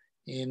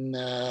in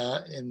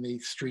the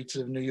streets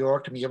of New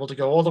York to be able to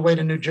go all the way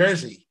to New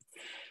Jersey.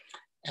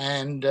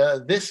 And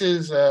this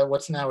is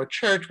what's now a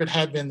church, but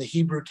had been the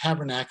Hebrew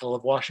Tabernacle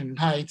of Washington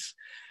Heights.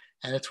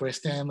 And it's where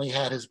Stanley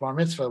had his bar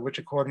mitzvah, which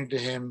according to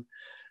him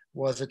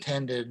was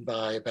attended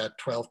by about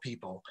 12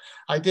 people.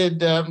 I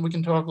did, we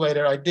can talk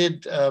later, I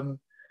did,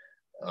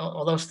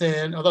 although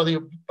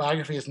the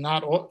biography is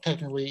not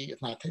technically,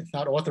 it's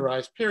not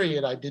authorized,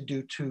 period, I did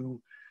do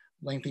 2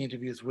 lengthy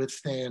interviews with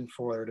Stan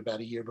for it about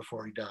a year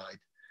before he died.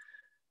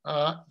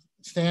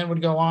 Stan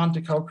would go on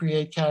to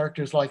co-create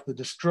characters like the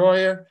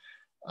Destroyer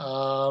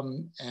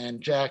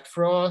and Jack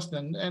Frost,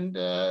 and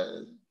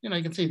you know,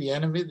 you can see the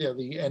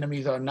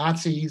enemies are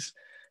Nazis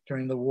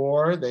during the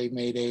war. They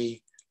made a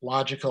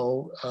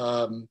logical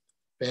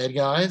bad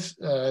guys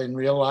in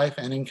real life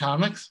and in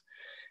comics.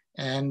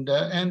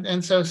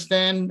 And so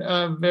Stan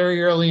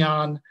very early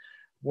on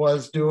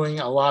was doing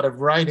a lot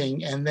of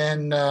writing, and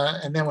then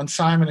when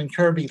Simon and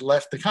Kirby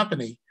left the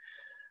company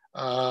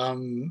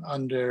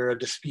under a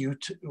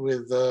dispute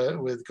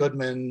with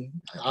Goodman,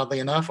 oddly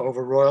enough,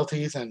 over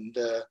royalties and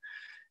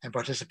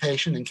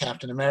participation in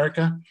Captain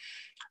America,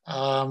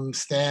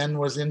 Stan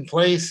was in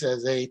place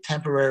as a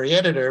temporary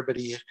editor, but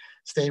he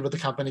stayed with the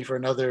company for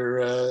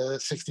another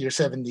 60 or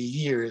 70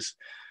 years.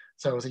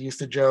 So as I used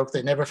to joke,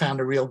 they never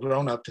found a real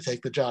grown-up to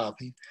take the job.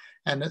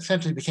 And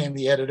essentially became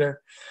the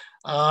editor.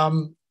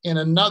 In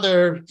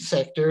another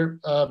sector,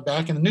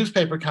 back in the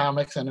newspaper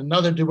comics, and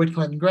another DeWitt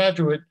Clinton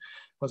graduate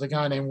was a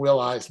guy named Will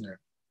Eisner.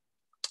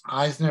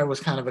 Eisner was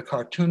kind of a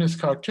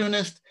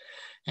cartoonist,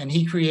 and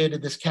he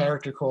created this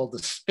character called the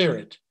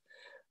Spirit,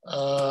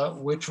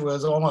 which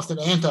was almost an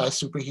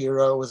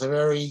anti-superhero. It was a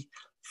very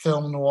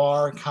film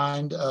noir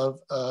kind of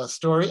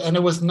story. And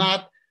it was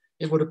not,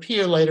 it would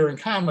appear later in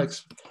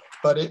comics,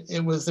 but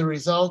it was the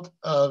result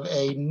of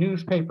a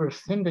newspaper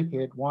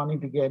syndicate wanting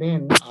to get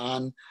in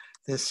on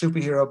this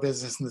superhero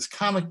business and this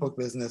comic book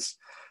business.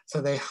 So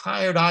they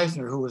hired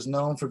Eisner, who was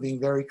known for being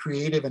very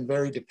creative and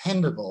very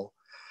dependable,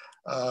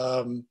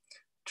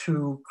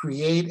 to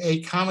create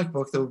a comic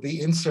book that would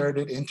be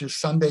inserted into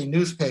Sunday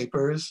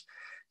newspapers.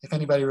 If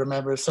anybody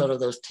remembers sort of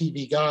those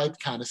TV guide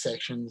kind of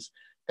sections,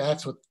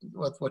 that's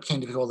what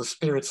came to be called the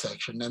Spirit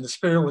section. And the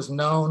Spirit was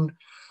known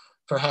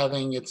for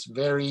having its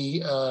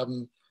very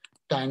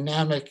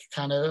dynamic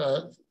kind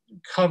of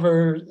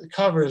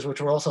covers,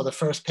 which were also the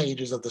first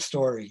pages of the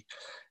story.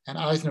 And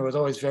Eisner was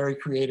always very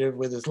creative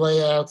with his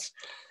layouts.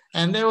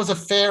 And there was a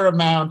fair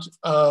amount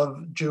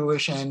of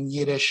Jewish and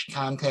Yiddish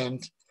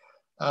content.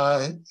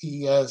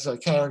 He has a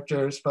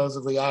character,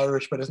 supposedly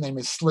Irish, but his name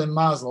is Slim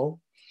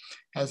Mazel,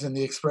 as in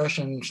the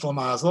expression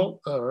Schlemazel,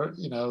 or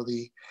you know,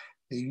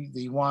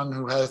 the one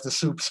who has the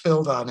soup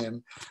spilled on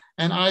him.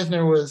 And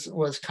Eisner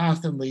was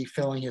constantly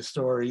filling his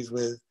stories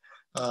with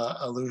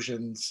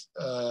allusions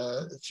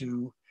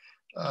to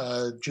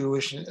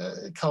Jewish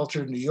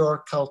culture, New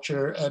York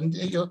culture,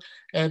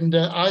 and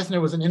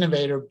Eisner was an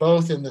innovator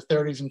both in the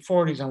 30s and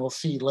 40s, and we'll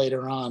see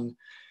later on,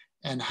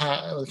 and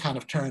how kind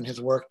of turn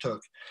his work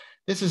took.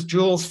 This is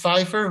Jules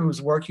Feiffer,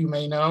 whose work you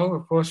may know,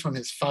 of course, from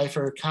his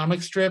Feiffer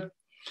comic strip,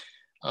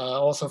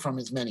 also from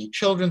his many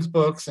children's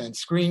books and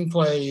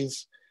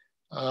screenplays,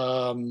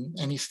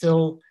 and he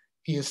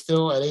is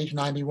still at age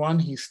 91.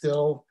 He's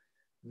still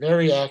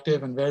very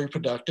active and very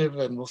productive,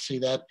 and we'll see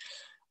that.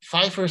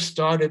 Feiffer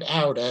started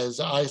out as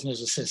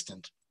Eisner's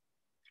assistant,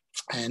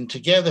 and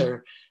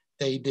together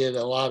they did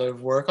a lot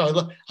of work.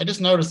 I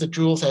just noticed that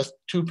Jules has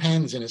 2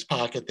 pens in his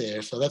pocket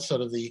there, so that's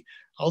sort of the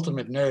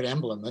ultimate nerd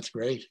emblem. That's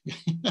great.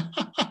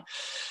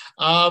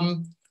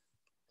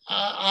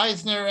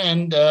 Eisner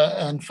and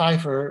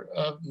Feiffer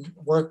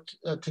worked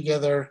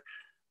together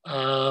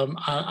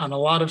on a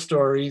lot of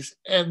stories,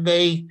 and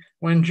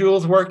when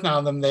Jules worked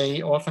on them,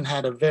 they often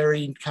had a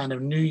very kind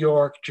of New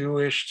York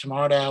Jewish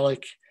smart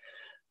aleck,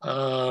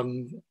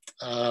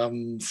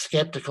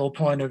 skeptical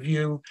point of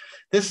view.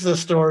 This is a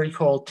story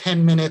called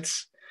 10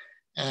 Minutes.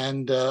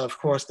 And of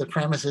course, the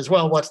premise is,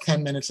 well, what's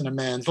 10 minutes in a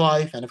man's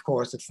life? And of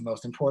course, it's the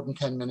most important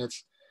 10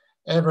 minutes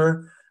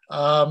ever.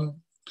 And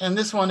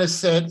this one is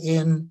set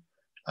in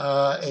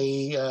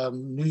a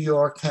New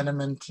York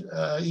tenement.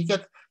 You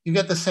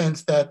get the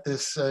sense that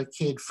this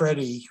kid,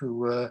 Freddie,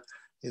 who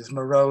is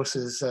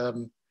morose,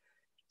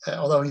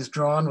 although he's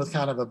drawn with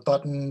kind of a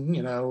button,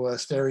 you know, a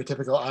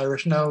stereotypical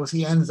Irish nose,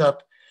 he ends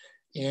up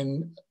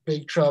in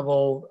big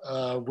trouble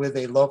with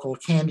a local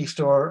candy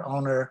store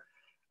owner.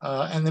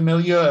 And the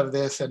milieu of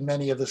this and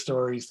many of the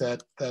stories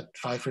that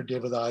Pfeiffer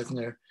did with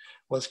Eisner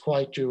was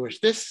quite Jewish.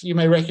 This you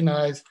may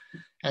recognize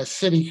as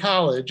City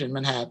College in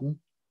Manhattan.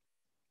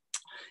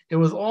 It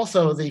was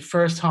also the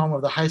first home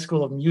of the High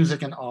School of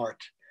Music and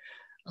Art.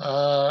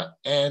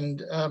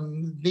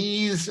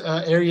 These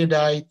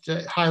erudite,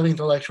 highly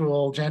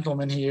intellectual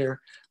gentlemen here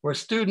were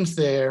students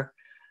there.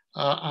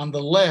 On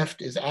the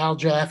left is Al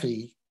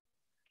Jaffe,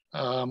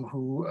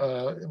 who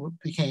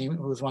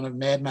was one of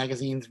Mad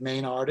Magazine's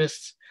main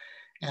artists.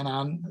 And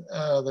on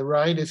the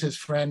right is his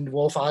friend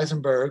Wolf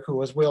Eisenberg, who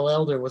was Will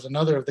Elder, was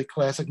another of the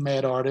classic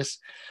Mad artists.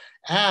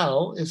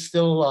 Al is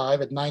still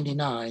alive at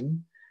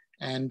 99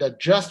 and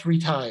just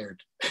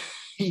retired.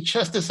 He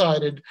just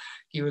decided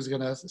he was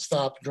going to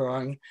stop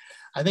drawing.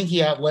 I think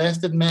he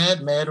outlasted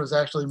Mad. Mad was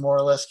actually more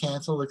or less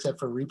canceled except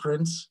for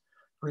reprints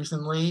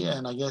recently.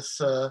 And I guess,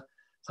 so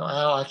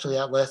Al actually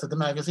outlasted the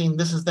magazine.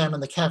 This is them in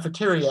the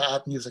cafeteria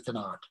at Music and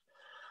Art.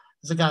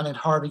 There's a guy named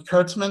Harvey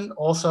Kurtzman,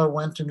 also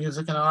went to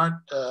Music and Art.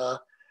 I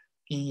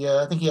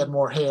think he had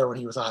more hair when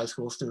he was a high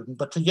school student,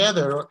 but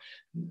together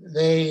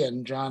they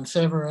and John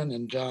Severin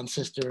and John's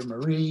sister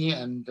Marie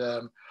and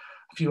a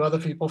few other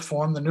people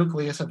formed the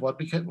nucleus of what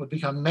would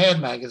become Mad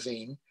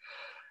Magazine.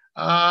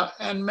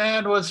 And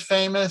Mad was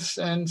famous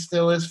and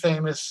still is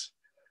famous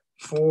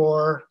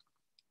for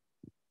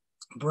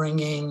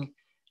bringing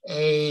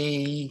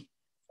a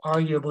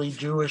arguably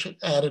Jewish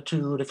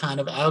attitude, a kind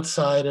of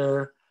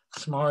outsider,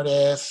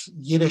 smart-ass,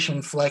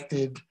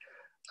 Yiddish-inflected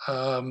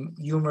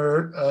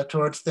humor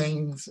towards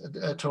things,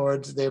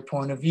 towards their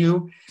point of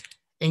view,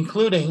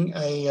 including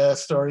a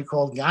story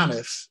called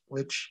Ganef,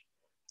 which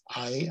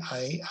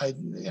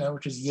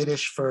which is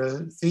Yiddish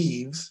for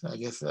thieves, I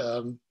guess.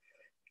 I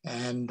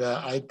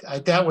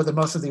doubt whether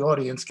most of the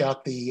audience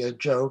got the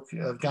joke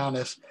of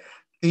Ganef.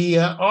 The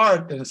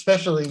art, and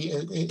especially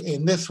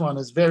in this one,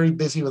 is very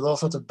busy with all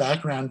sorts of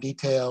background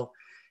detail.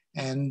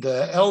 And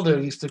Elder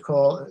used to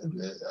call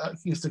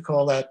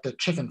that the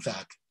chicken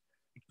fat.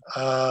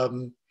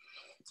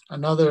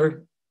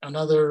 Another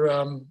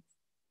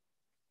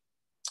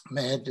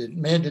Mad did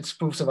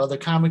spoofs of other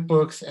comic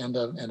books and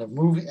of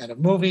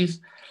movies.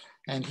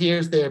 And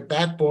here's their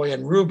Bat Boy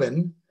and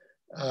Reuben.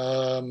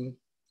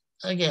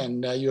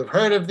 Again, you have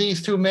heard of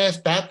these two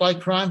masked bat-like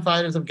crime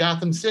fighters of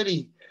Gotham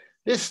City.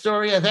 This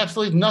story has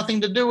absolutely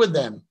nothing to do with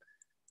them.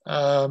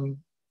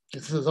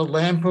 This is a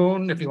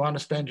lampoon. If you want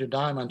to spend your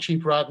dime on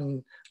cheap,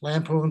 rotten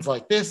lampoons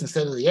like this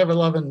instead of the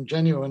ever-loving,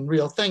 genuine,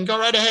 real thing, go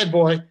right ahead,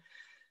 boy.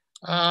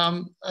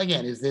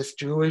 Again, is this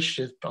Jewish?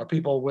 Are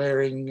people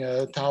wearing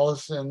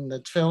tallis and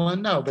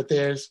tefillin? No, but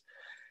there's,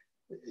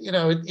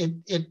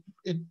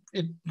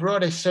 it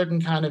brought a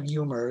certain kind of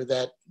humor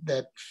that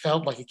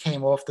felt like it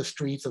came off the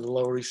streets of the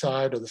Lower East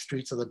Side or the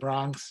streets of the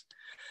Bronx.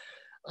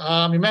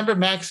 Remember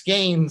Max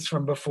Gaines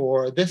from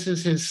before? This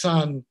is his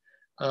son,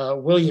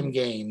 William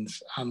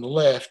Gaines on the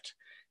left,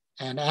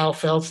 and Al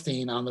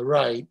Feldstein on the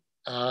right.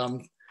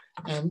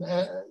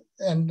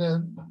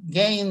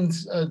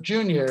 Gaines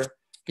Jr.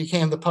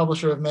 became the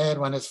publisher of Mad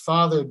when his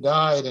father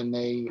died in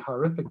a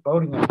horrific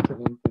boating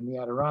accident in the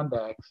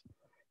Adirondacks.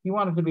 He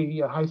wanted to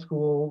be a high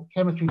school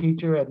chemistry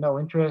teacher, had no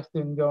interest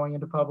in going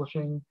into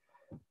publishing,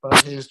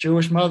 but his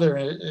Jewish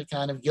mother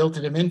kind of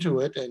guilted him into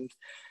it. And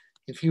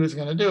if he was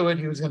going to do it,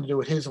 he was going to do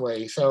it his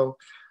way. So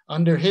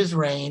under his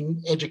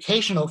reign,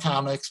 educational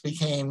comics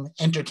became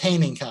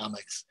entertaining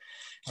comics.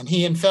 And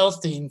he and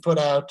Feldstein put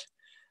out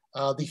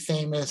the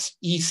famous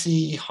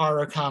EC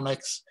horror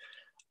comics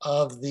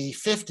of the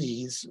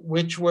 50s,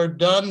 which were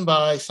done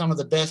by some of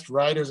the best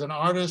writers and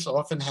artists,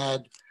 often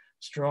had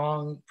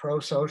strong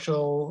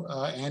pro-social,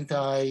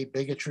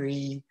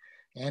 anti-bigotry,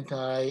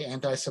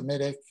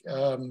 anti-Semitic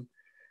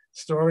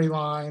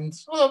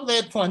storylines. Well, they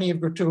had plenty of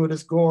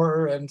gratuitous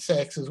gore and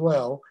sex as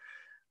well.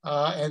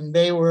 And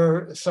they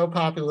were so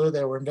popular,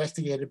 they were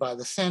investigated by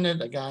the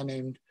Senate. A guy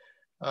named,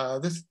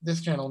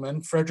 this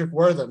gentleman, Frederick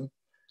Wortham,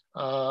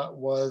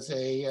 was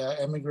a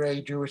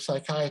emigre Jewish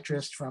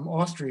psychiatrist from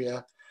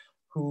Austria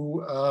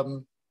who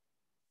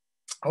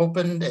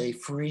opened a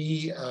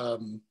free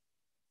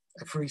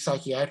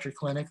psychiatric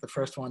clinic, the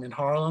first one in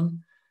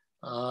Harlem,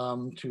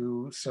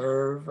 to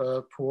serve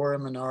poor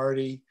and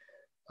minority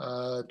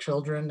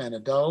children and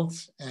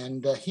adults.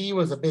 And he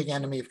was a big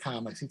enemy of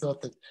comics. He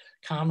thought that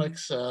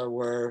comics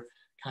were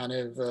kind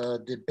of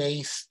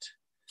debased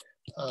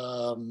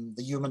the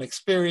human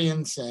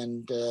experience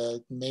and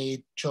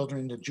made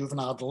children into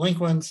juvenile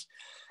delinquents.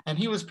 And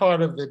he was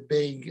part of the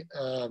big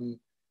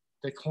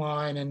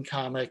decline in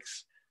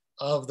comics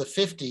of the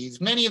 50s.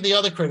 Many of the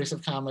other critics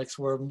of comics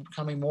were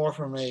coming more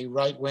from a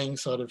right-wing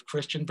sort of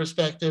Christian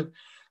perspective.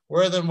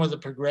 Wortham was a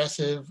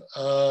progressive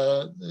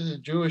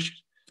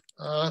Jewish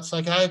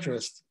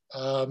psychiatrist.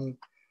 And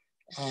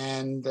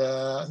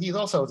he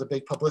also was a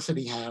big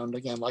publicity hound,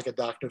 again, like a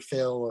Dr.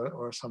 Phil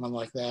or someone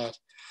like that.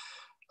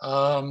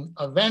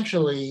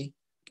 Eventually,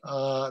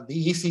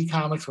 the EC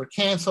comics were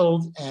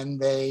canceled, and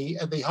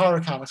the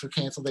horror comics were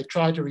canceled. They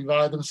tried to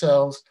revive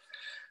themselves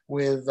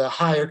with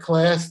higher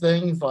class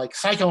things like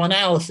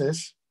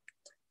psychoanalysis,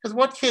 because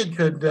what kid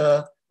could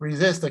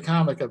resist a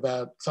comic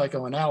about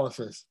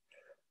psychoanalysis?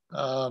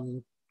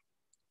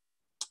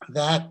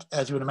 That,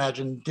 as you would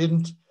imagine,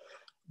 didn't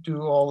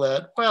do all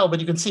that well, but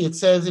you can see it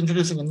says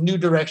introducing a new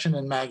direction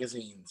in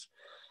magazines.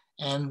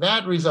 And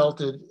that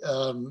resulted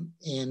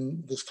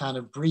in this kind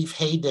of brief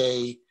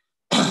heyday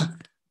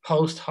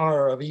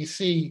post-horror of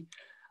EC.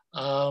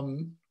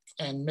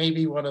 And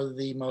maybe one of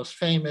the most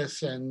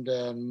famous and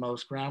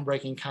most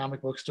groundbreaking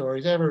comic book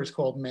stories ever is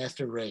called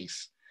Master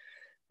Race,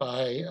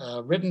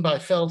 written by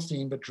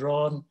Feldstein, but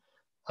drawn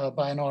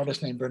by an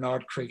artist named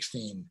Bernard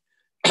Krigstein.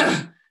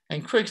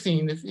 And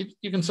Krigstein, if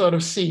you can sort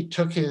of see,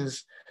 took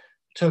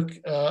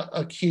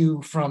a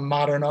cue from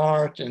modern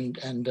art and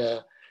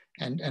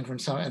from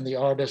some and the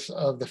artists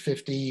of the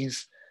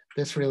 50s.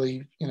 This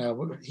really,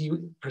 he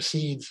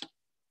precedes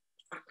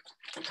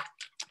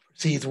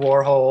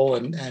Warhol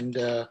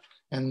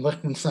and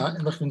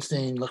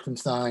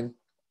Lichtenstein.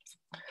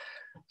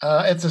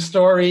 It's a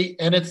story,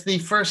 and it's the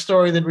first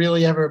story that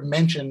really ever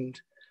mentioned,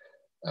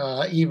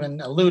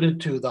 even alluded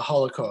to the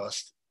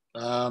Holocaust.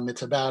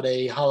 It's about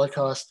a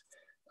Holocaust,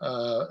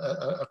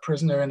 a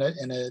prisoner in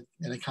a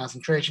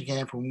concentration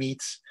camp who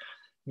meets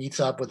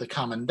up with the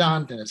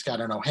commandant, and it's got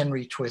an O.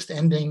 Henry twist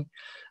ending.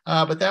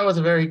 But that was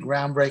a very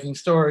groundbreaking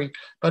story.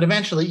 But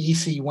eventually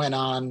EC went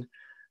on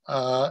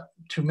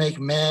to make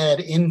Mad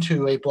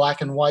into a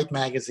black and white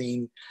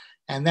magazine,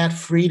 and that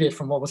freed it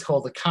from what was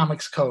called the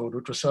Comics Code,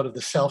 which was sort of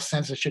the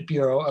self-censorship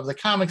bureau of the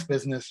comics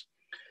business.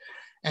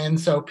 And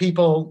so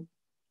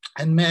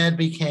and Mad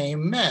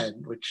became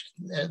Mad, which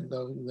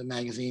the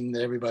magazine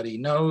that everybody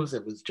knows,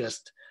 it was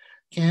just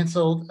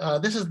canceled.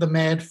 This is the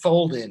Mad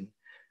fold-in,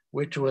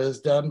 which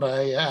was done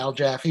by Al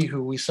Jaffe,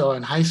 who we saw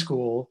in high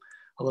school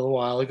a little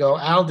while ago.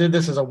 Al did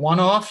this as a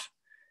one-off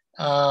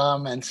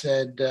and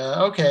said,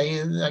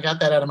 okay, I got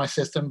that out of my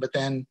system, but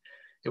then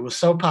it was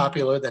so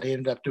popular that he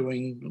ended up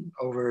doing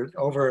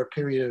over a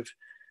period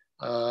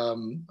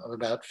of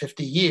about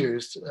 50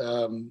 years,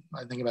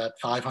 I think about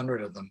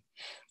 500 of them.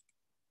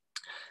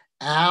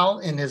 Al,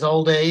 in his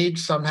old age,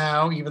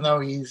 somehow, even though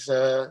he's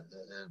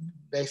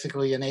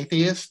basically an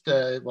atheist,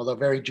 although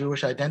very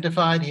Jewish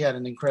identified, he had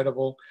an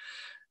incredible,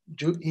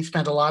 he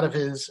spent a lot of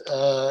his,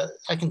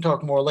 I can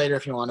talk more later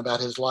if you want about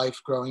his life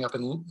growing up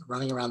and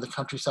running around the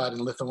countryside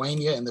in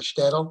Lithuania in the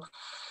shtetl.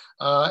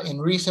 In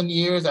recent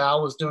years,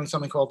 Al was doing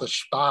something called the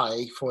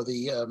Spy for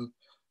the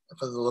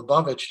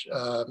Lubavitch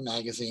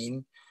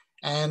magazine.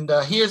 And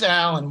here's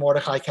Al and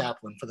Mordecai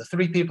Kaplan. For the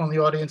three people in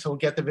the audience who will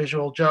get the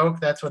visual joke,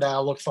 that's what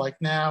Al looks like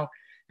now.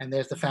 And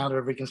there's the founder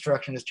of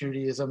Reconstructionist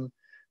Judaism,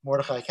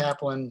 Mordecai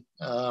Kaplan.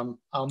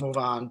 I'll move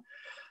on.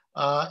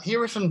 Here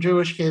were some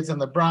Jewish kids in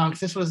the Bronx.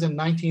 This was in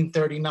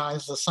 1939.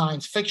 This is a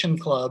science fiction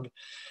club.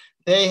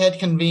 They had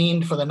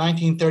convened for the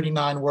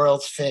 1939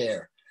 World's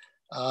Fair.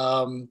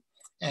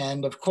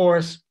 And of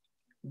course,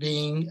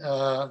 being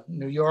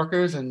New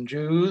Yorkers and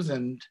Jews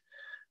and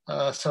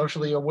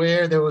socially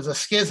aware, there was a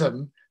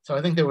schism. So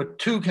I think there were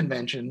two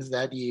conventions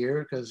that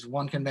year because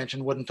one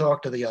convention wouldn't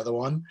talk to the other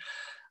one.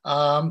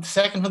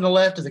 Second from the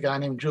left is a guy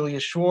named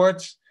Julius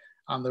Schwartz.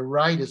 On the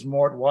right is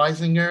Mort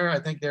Weisinger. I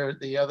think they're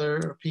the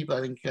other people.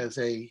 I think there's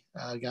a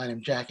guy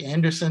named Jack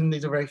Anderson.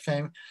 These are very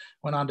famous,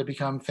 went on to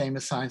become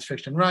famous science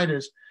fiction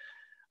writers.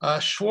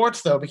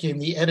 Schwartz, though, became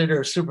the editor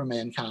of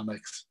Superman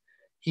comics.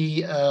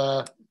 He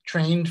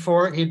trained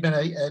for it. He'd been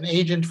an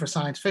agent for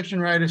science fiction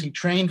writers. He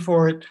trained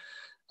for it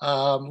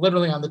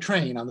literally on the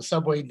train, on the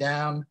subway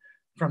down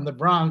from the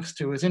Bronx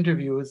to his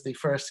interviews, the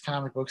first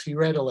comic books he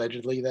read,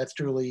 allegedly. That's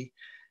truly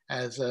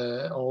as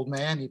an old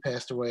man. He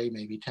passed away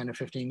maybe 10 or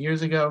 15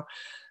 years ago.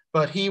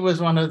 But he was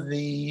one of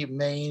the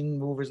main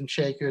movers and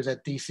shakers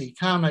at DC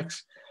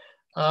Comics.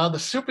 The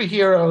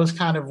superheroes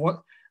kind of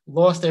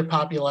lost their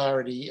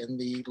popularity in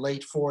the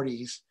late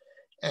 40s.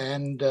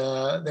 And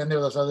then there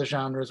were those other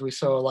genres we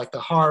saw, like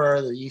the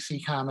horror, the EC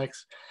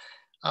comics.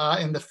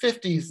 In the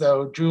 50s,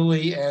 though,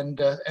 Julie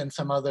and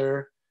some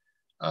other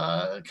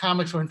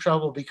comics were in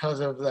trouble because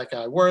of that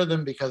guy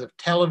Wortham, because of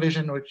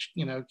television, which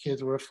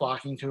kids were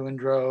flocking to in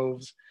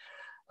droves.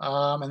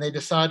 And they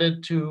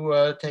decided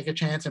to take a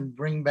chance and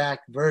bring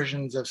back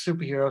versions of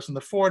superheroes in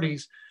the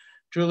 40s.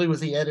 Julie was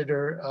the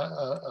editor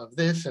of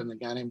this, and a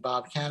guy named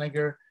Bob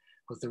Kanigher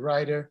was the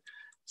writer.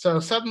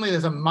 So suddenly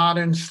there's a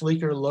modern,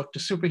 sleeker look to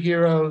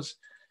superheroes.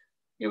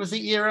 It was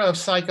the era of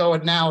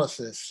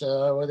psychoanalysis,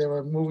 where there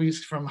were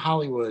movies from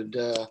Hollywood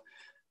that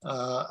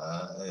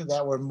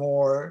were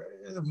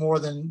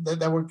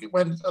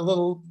went a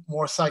little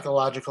more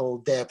psychological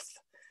depth.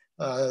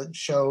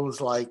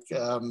 Shows like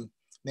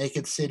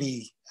Naked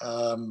City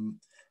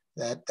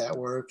that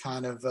were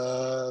kind of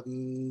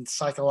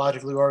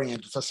psychologically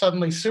oriented. So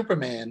suddenly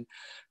Superman,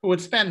 who had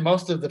spent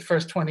most of the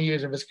first 20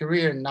 years of his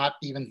career not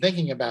even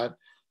thinking about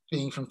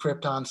being from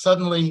Krypton,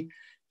 suddenly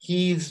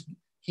he's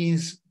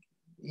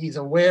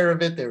aware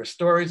of it. There are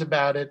stories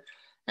about it.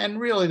 And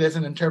really there's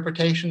an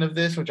interpretation of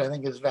this, which I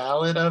think is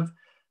valid, of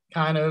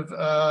kind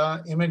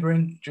of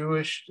immigrant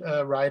Jewish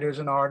writers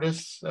and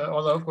artists,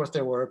 although of course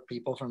there were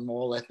people from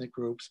all ethnic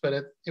groups, but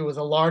it was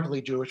a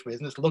largely Jewish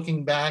business,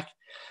 looking back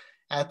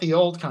at the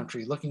old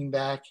country, looking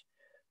back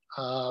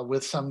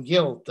with some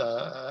guilt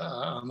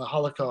on the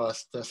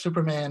Holocaust.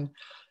 Superman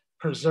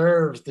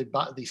preserves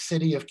the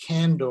city of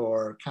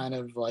Kandor, kind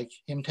of like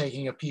him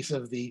taking a piece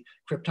of the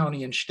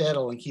Kryptonian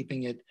shtetl and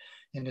keeping it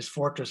in his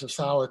fortress of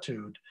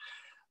solitude.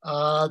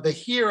 The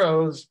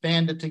heroes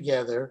banded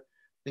together,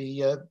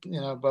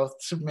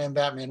 both Superman,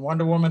 Batman,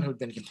 Wonder Woman, who'd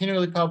been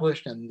continually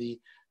published, and the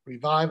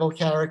revival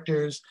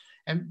characters,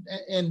 and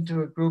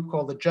into a group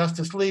called the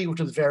Justice League,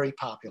 which was very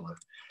popular.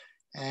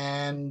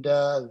 And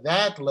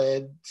that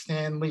led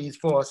Stan Lee's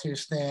boss,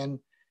 here's Stan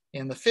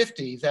in the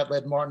 50s, that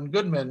led Martin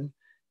Goodman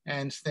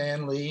and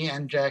Stan Lee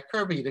and Jack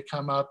Kirby to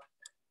come up.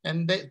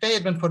 And they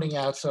had been putting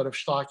out sort of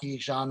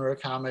schlocky genre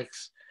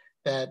comics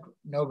that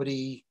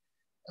nobody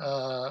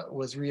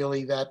was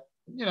really that,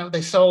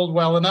 they sold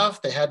well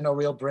enough. They had no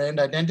real brand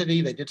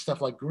identity. They did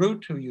stuff like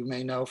Groot, who you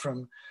may know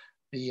from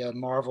the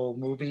Marvel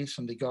movies,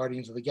 from the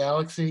Guardians of the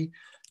Galaxy.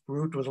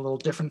 Groot was a little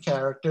different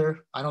character.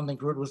 I don't think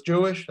Groot was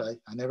Jewish. I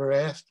never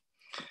asked.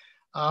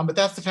 But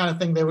that's the kind of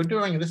thing they were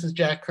doing. And this is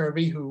Jack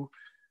Kirby, who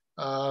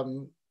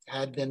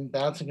had been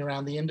bouncing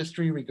around the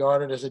industry,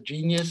 regarded as a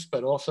genius,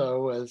 but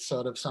also as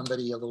sort of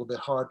somebody a little bit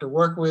hard to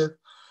work with.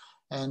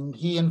 And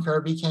he and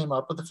Kirby came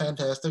up with the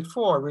Fantastic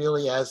Four,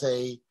 really as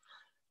an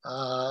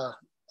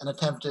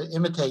attempt to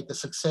imitate the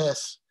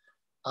success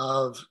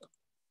of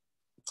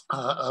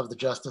the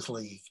Justice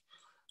League.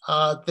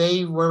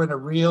 They were in a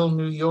real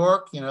New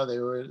York, they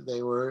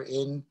were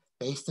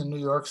based in New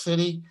York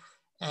City,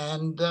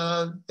 and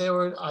they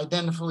were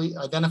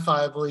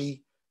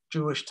identifiably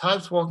Jewish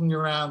types walking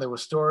around. There were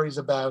stories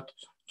about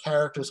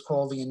characters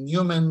called the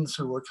Inhumans,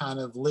 who were kind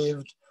of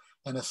lived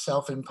in a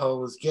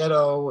self-imposed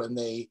ghetto, and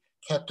they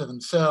kept to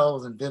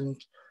themselves and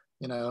didn't,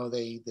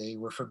 they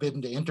were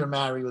forbidden to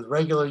intermarry with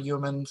regular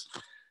humans.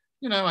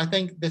 I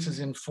think this is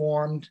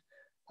informed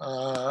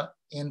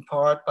in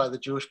part by the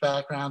Jewish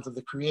backgrounds of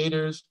the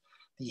creators.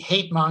 The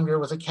hate monger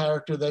was a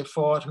character they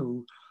fought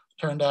who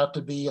turned out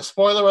to be, a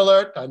spoiler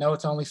alert, I know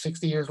it's only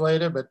 60 years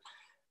later, but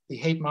the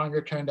hate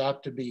monger turned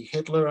out to be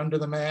Hitler under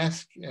the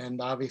mask.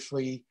 And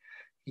obviously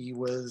he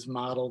was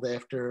modeled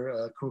after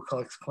a Ku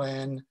Klux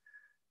Klan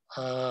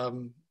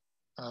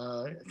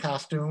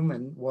costume,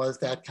 and was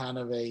that kind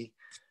of a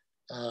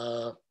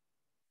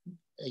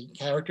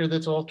character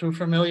that's all too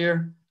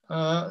familiar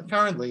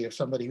currently of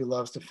somebody who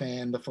loves to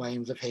fan the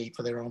flames of hate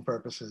for their own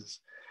purposes.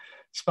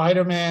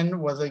 Spider-Man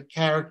was a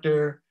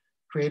character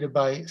created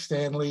by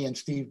Stan Lee and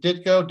Steve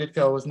Ditko.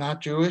 Ditko was not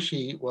Jewish.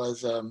 He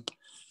was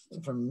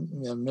from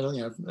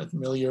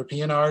Middle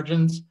European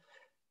origins.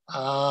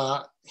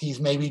 He's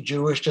maybe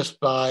Jewish just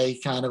by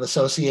kind of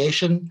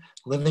association,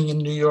 living in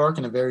New York,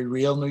 in a very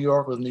real New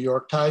York with New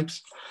York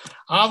types.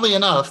 Oddly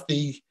enough,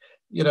 the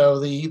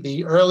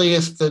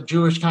earliest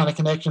Jewish kind of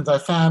connections I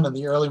found in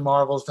the early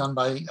Marvels done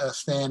by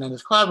Stan and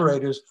his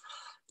collaborators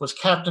was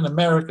Captain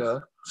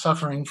America,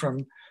 suffering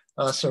from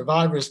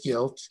survivor's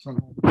guilt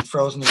from being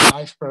frozen in an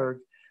iceberg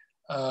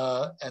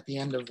at the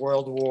end of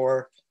World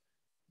War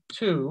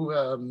II. Who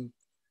am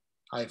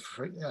I?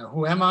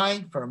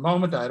 For a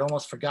moment, I had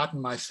almost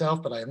forgotten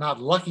myself, but I am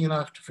not lucky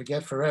enough to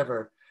forget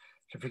forever,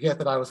 to forget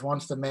that I was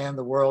once the man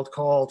the world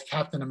called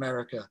Captain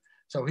America.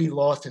 So he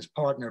lost his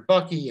partner,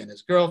 Bucky, and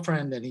his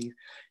girlfriend, and he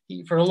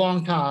for a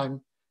long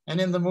time, and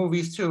in the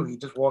movies too, he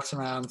just walks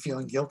around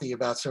feeling guilty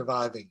about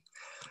surviving.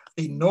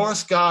 The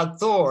Norse god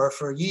Thor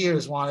for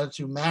years wanted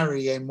to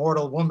marry a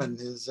mortal woman,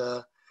 his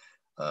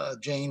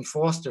Jane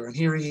Foster, and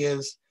here he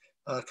is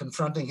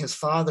confronting his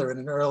father in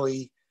an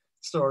early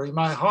story.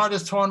 My heart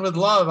is torn with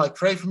love. I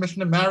crave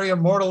permission to marry a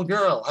mortal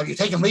girl. Have you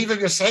taken leave of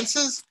your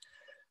senses?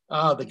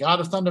 The god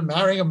of thunder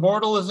marrying a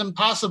mortal is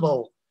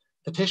impossible.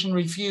 Petition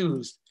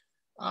refused.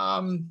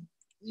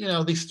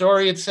 The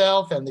story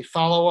itself and the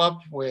follow-up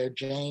where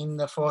Jane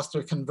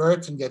Foster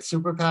converts and gets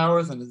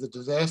superpowers and is a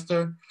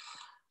disaster,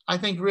 I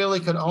think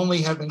really could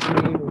only have been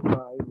created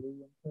by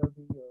Lee and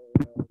Kirby.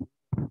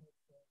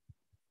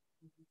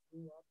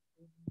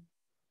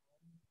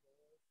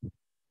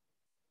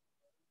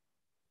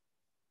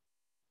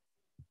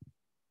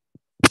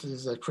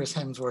 This is Chris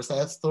Hemsworth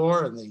as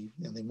Thor in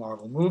the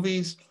Marvel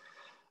movies.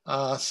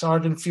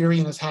 Sergeant Fury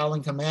and his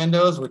Howling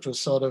Commandos, which was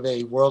sort of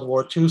a World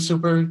War II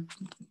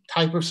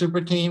type of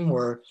super team,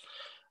 were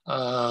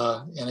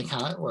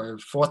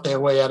fought their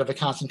way out of a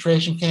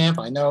concentration camp.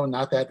 I know,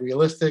 not that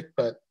realistic,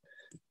 but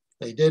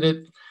they did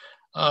it.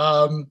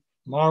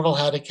 Marvel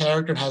had a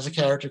character and has a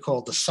character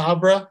called the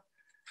Sabra,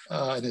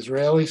 an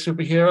Israeli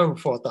superhero who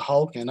fought the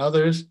Hulk and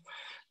others.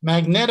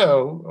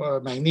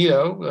 Magneto,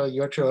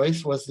 your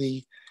choice, was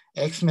the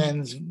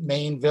X-Men's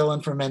main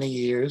villain for many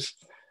years.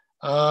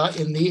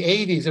 In the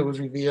 80s, it was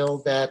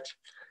revealed that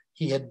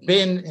he had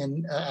been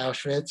in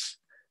Auschwitz.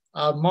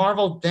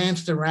 Marvel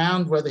danced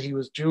around whether he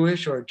was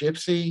Jewish or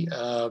gypsy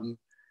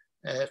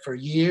for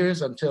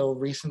years, until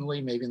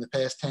recently, maybe in the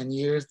past 10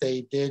 years,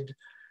 they did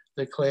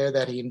declare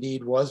that he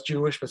indeed was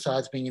Jewish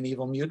besides being an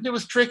evil mutant. It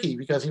was tricky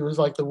because he was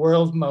like the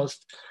world's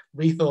most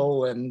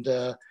lethal and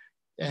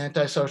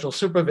antisocial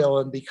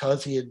supervillain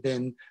because he had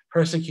been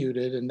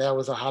persecuted, and that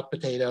was a hot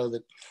potato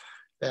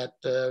that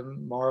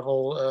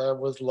Marvel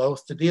was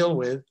loath to deal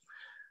with.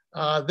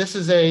 This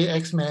is a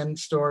X-Men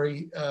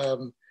story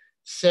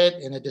set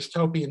in a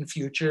dystopian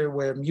future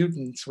where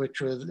mutants,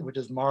 which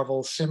is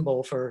Marvel's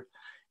symbol for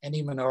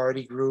any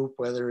minority group,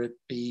 whether it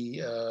be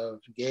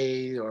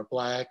gay or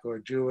black or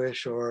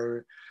Jewish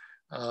or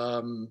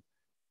or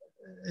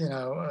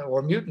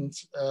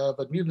mutants,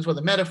 but mutants were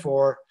the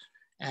metaphor.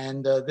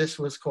 And this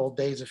was called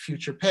Days of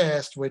Future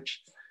Past,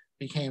 which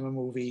became a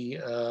movie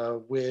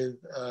with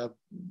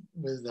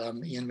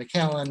Ian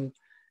McKellen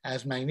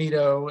as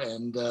Magneto,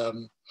 and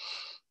I'm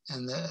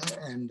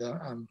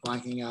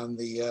blanking on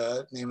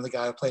the name of the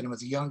guy who played him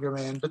as a younger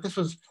man. But this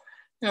was,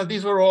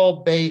 these were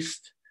all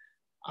based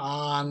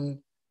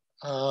on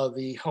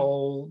the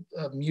whole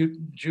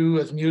Jew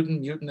as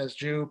mutant, mutant as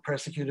Jew,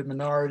 persecuted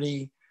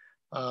minority,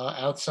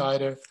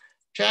 outsider.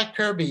 Jack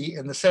Kirby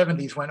in the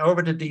 70s went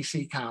over to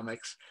DC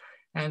Comics,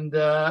 and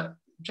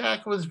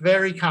Jack was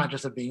very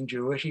conscious of being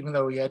Jewish, even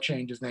though he had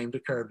changed his name to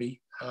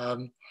Kirby.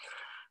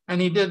 And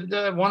he did,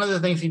 one of the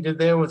things he did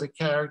there was a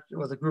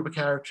group of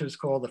characters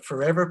called the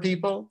Forever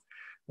People,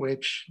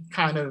 which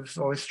kind of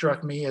always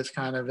struck me as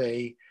kind of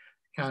a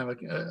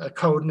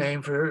code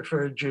name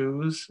for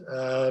Jews.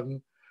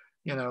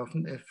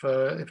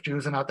 If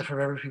Jews are not the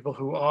Forever People,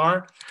 who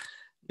are?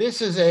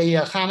 This is a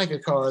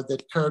Hanukkah card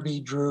that Kirby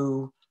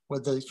drew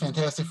with the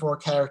Fantastic Four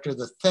character,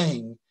 The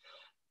Thing.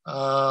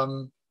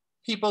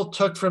 People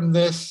took from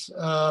this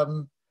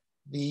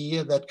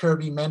that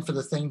Kirby meant for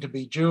the Thing to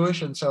be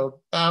Jewish, and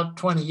so about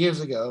 20 years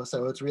ago,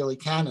 so it's really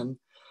canon,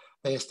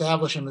 they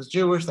established him as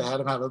Jewish. They had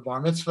him have a bar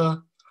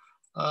mitzvah,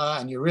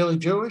 and you're really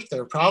Jewish?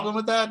 There a problem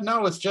with that?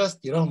 No, it's just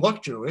you don't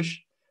look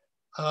Jewish.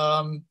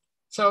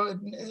 So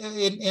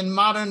in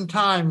modern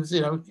times,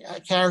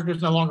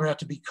 characters no longer have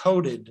to be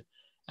coded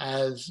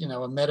as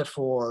a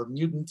metaphor.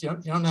 Mutants, you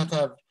don't have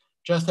to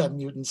just have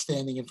mutants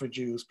standing in for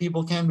Jews.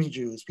 People can be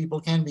Jews. People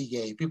can be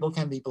gay. People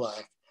can be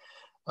black.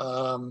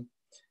 I'm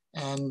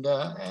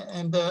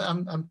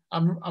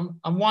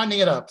winding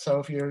it up. So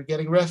if you're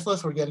getting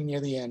restless, we're getting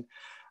near the end.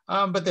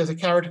 But there's a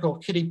character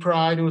called Kitty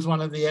Pryde, who was one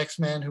of the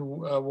X-Men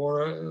who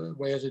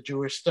wears a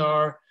Jewish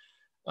star.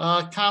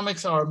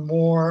 Comics are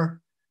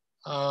more,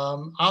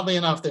 oddly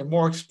enough, they're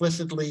more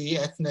explicitly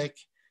ethnic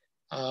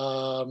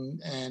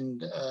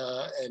and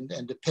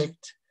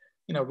depict,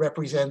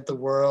 represent the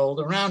world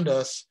around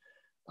us.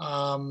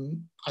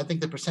 I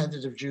think the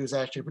percentage of Jews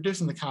actually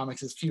producing the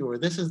comics is fewer.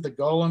 This is the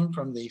Golem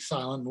from the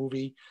silent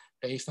movie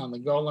based on the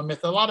Golem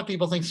myth. A lot of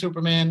people think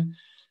Superman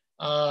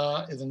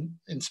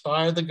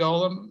inspired the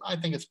Golem. I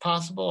think it's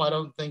possible. I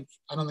don't think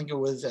it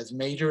was as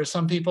major as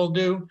some people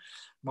do.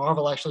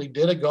 Marvel actually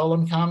did a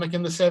Golem comic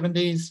in the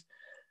 70s.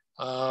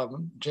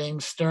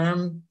 James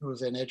Sturm, who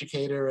was an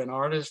educator and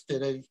artist,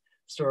 did a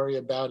story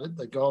about it,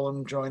 the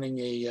Golem joining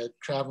a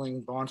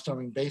traveling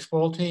barnstorming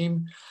baseball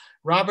team.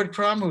 Robert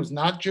Crumb, who's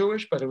not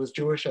Jewish, but who was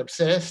Jewish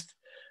obsessed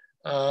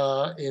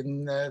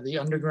in the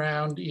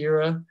underground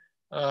era,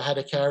 had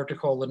a character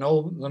called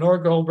Lenore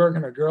Goldberg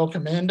and her Girl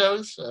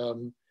Commandos.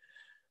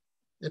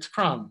 It's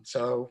Crumb,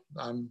 so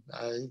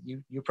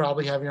you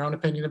probably have your own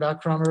opinion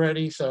about Crumb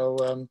already.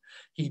 So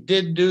he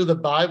did do the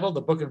Bible, the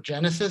book of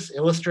Genesis,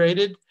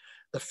 illustrated.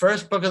 The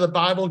first book of the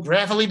Bible,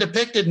 graphically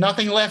depicted,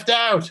 nothing left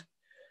out.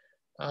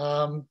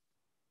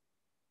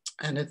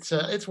 And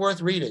it's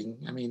worth reading.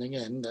 I mean,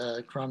 again,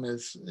 Crumb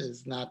is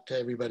not to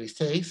everybody's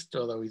taste,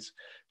 although he's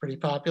pretty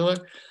popular.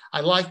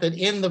 I like that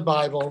in the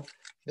Bible,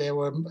 there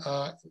were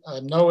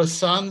Noah's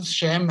sons,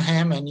 Shem,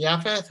 Ham, and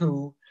Japheth,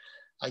 who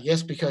I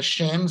guess because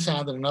Shem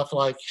sounded enough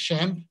like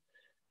Shemp,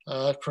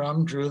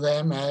 Crumb drew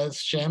them as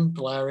Shemp,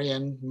 Larry,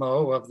 and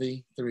Moe of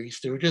the Three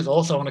Stooges,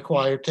 also an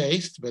acquired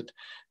taste, but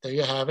there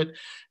you have it.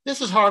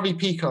 This is Harvey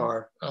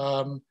Pekar.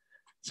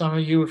 Some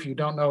of you, if you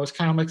don't know his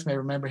comics, may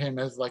remember him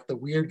as like the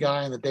weird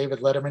guy in the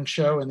David Letterman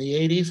show in the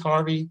 80s.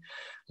 Harvey,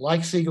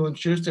 like Siegel and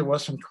Schuster,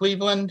 was from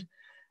Cleveland.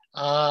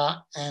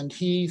 And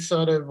he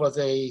sort of was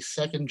a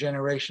second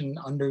generation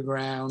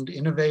underground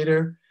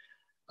innovator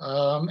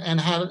and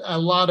had a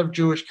lot of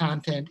Jewish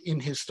content in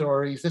his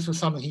stories. This was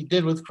something he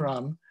did with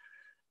Crumb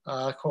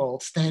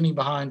called Standing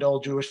Behind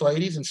Old Jewish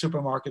Ladies in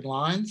Supermarket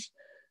Lines.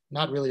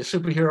 Not really a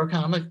superhero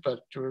comic,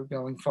 but we're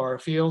going far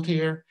afield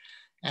here.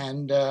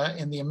 And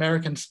in the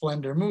American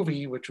Splendor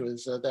movie, which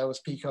was, that was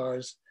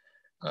Pekar's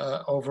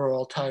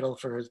overall title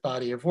for his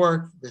body of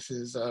work. This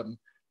is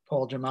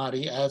Paul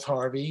Giamatti as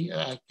Harvey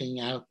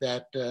acting out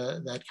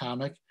that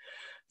comic.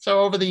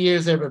 So over the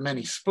years, there have been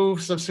many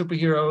spoofs of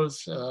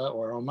superheroes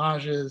or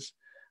homages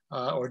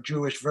or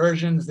Jewish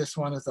versions. This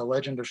one is The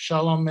Legend of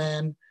Shalom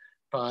Man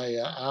by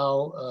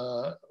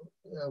Al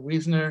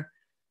Wiesner.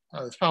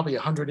 There's probably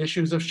 100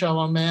 issues of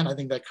Shalom Man. I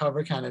think that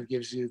cover kind of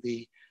gives you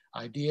the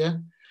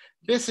idea.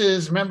 This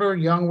is, remember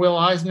young Will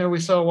Eisner we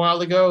saw a while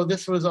ago?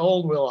 This was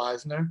old Will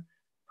Eisner,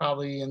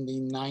 probably in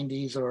the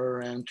 90s or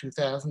around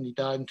 2000. He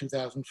died in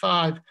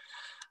 2005.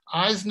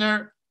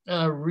 Eisner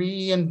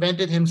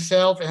reinvented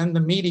himself and the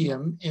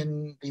medium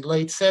in the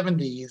late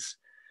 70s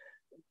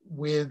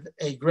with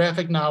a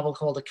graphic novel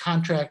called A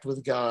Contract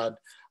with God.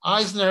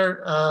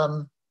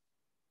 Eisner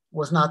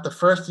was not the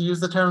first to use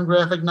the term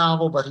graphic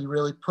novel, but he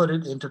really put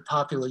it into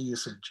popular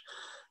usage.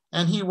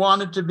 And he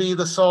wanted to be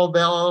the Saul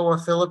Bellow or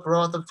Philip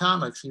Roth of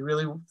comics. He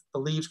really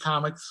believes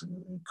comics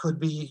could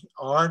be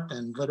art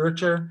and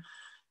literature.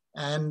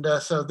 And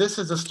so this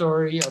is a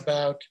story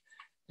about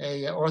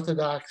a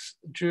Orthodox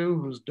Jew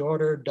whose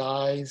daughter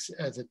dies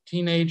as a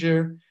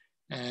teenager.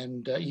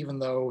 And even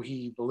though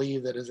he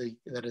believed that as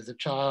a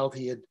child,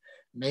 he had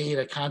made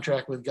a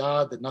contract with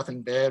God that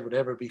nothing bad would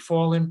ever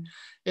befall him,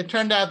 it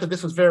turned out that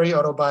this was very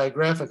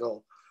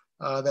autobiographical,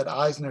 that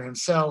Eisner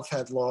himself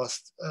had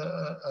lost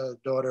a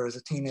daughter as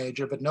a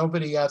teenager, but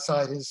nobody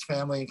outside his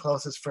family and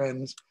closest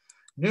friends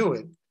knew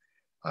it.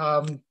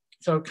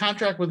 So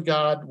Contract with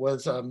God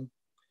was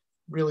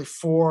really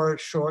 4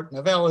 short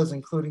novellas,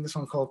 including this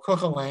one called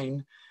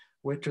Cuchulainn,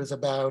 which was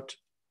about,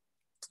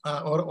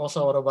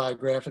 also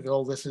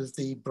autobiographical. This is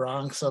the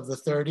Bronx of the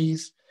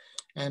 30s.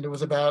 And it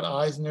was about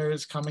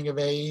Eisner's coming of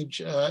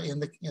age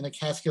in a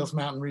Catskills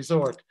Mountain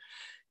resort.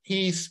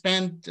 He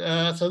spent,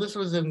 so this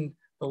was in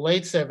the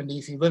late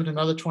 70s. He lived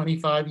another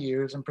 25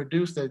 years and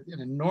produced an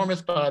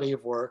enormous body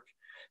of work.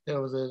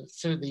 There was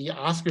the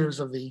Oscars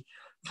of the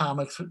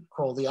comics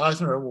called the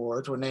Eisner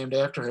Awards were named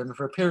after him. And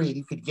for a period,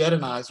 you could get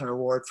an Eisner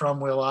Award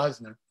from Will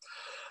Eisner.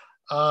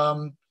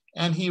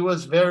 And he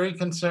was very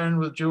concerned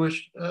with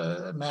Jewish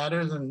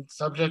matters and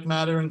subject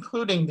matter,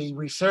 including the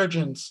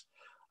resurgence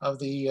of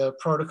the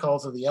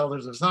Protocols of the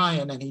Elders of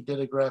Zion. And he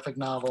did a graphic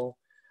novel,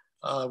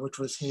 which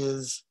was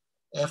his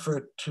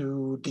effort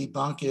to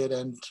debunk it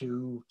and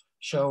to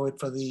show it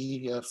for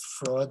the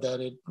fraud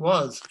that it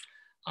was.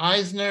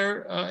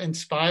 Eisner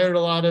inspired a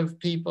lot of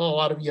people, a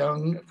lot of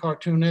young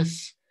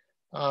cartoonists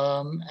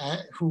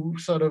who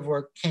sort of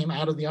came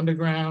out of the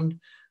underground.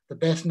 The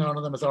best known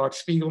of them is Art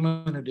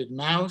Spiegelman, who did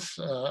Mouse,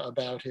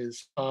 about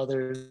his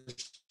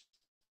father's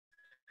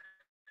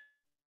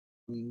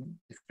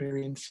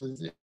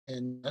experiences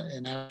in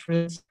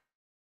Auschwitz.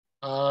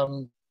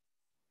 An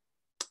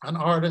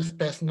artist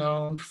best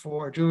known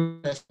for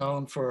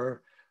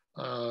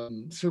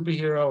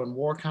superhero and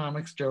war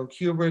comics, Joe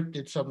Kubert,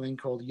 did something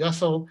called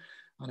Yussel,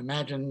 an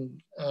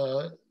imagined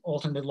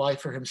alternate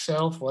life for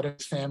himself. What if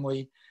his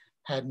family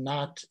had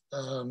not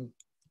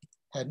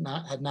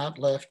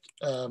left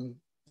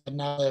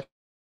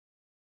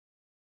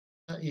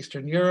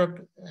Eastern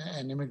Europe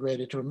and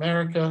immigrated to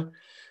America?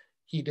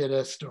 He did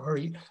a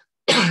story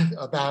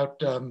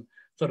about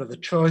sort of the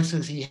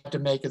choices he had to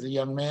make as a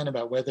young man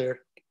about whether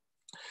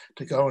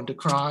to go into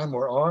crime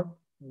or art.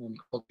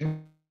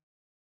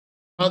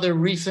 Other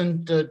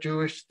recent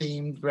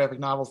Jewish-themed graphic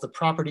novels, The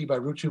Property by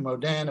Rutu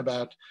Modan,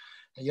 about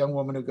a young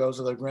woman who goes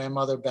with her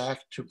grandmother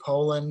back to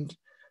Poland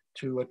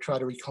to try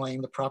to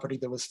reclaim the property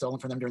that was stolen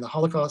from them during the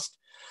Holocaust.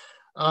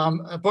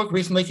 A book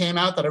recently came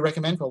out that I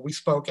recommend called We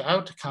Spoke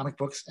Out, Comic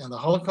Books and the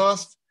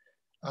Holocaust.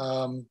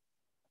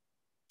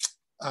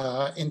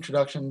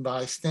 Introduction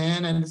by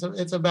Stan, and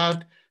it's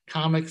about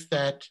comics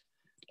that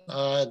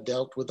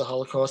dealt with the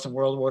Holocaust and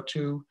World War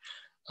II,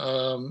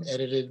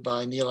 edited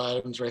by Neil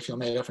Adams, Raphael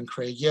Madoff, and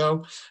Craig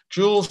Yo.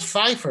 Jules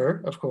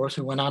Pfeiffer, of course,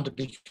 who went on to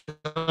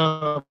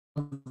become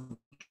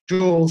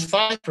Jules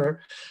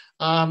Pfeiffer,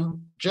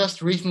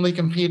 just recently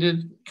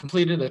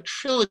completed a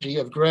trilogy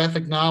of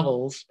graphic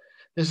novels.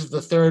 This is the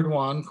 3rd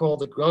one,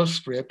 called The Ghost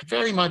Script,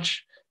 very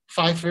much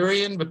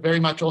Pfeifferian, but very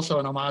much also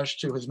an homage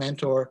to his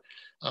mentor,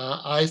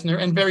 Eisner,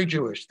 and very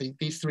Jewish.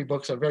 These 3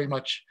 books are very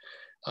much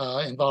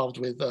involved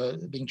with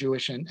being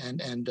Jewish and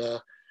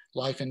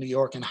life in New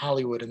York and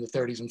Hollywood in the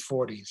 30s and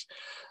 40s.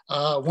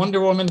 Wonder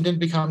Woman didn't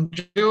become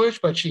Jewish,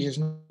 but she is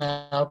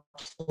now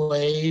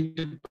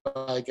played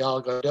by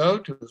Gal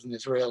Gadot, who is an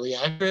Israeli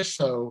actress,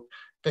 so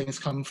things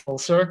come full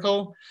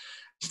circle.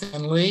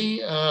 Stan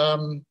Lee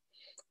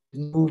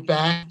moved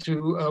back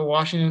to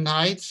Washington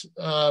Heights,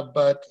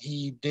 but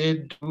he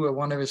did do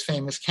one of his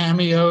famous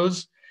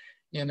cameos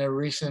in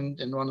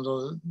one of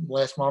the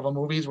last Marvel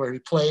movies, where he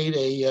played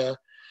a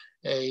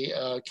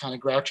kind of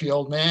grouchy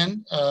old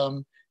man.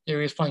 Here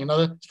he is playing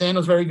another. Stan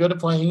was very good at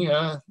playing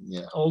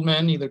old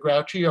men, either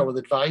grouchy or with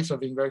advice or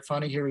being very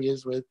funny. Here he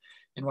is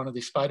in one of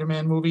the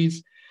Spider-Man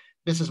movies.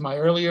 This is my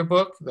earlier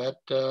book that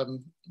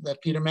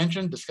Peter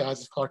mentioned,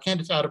 Disguised as Clark Kent.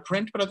 It's out of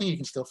print, but I think you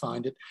can still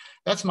find it.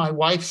 That's my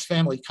wife's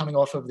family coming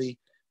off of the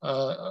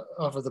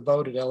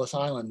boat at Ellis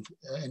Island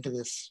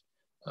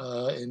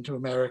into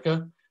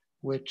America,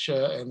 which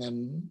and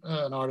then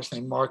an artist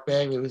named Mark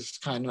Bagley was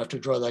kind enough to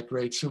draw that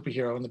great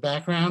superhero in the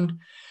background.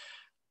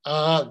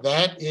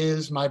 That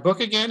is my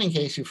book again, in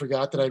case you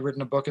forgot that I'd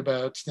written a book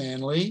about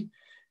Stan Lee.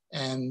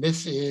 And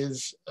this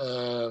is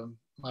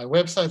my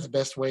website, the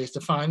best ways to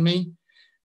find me.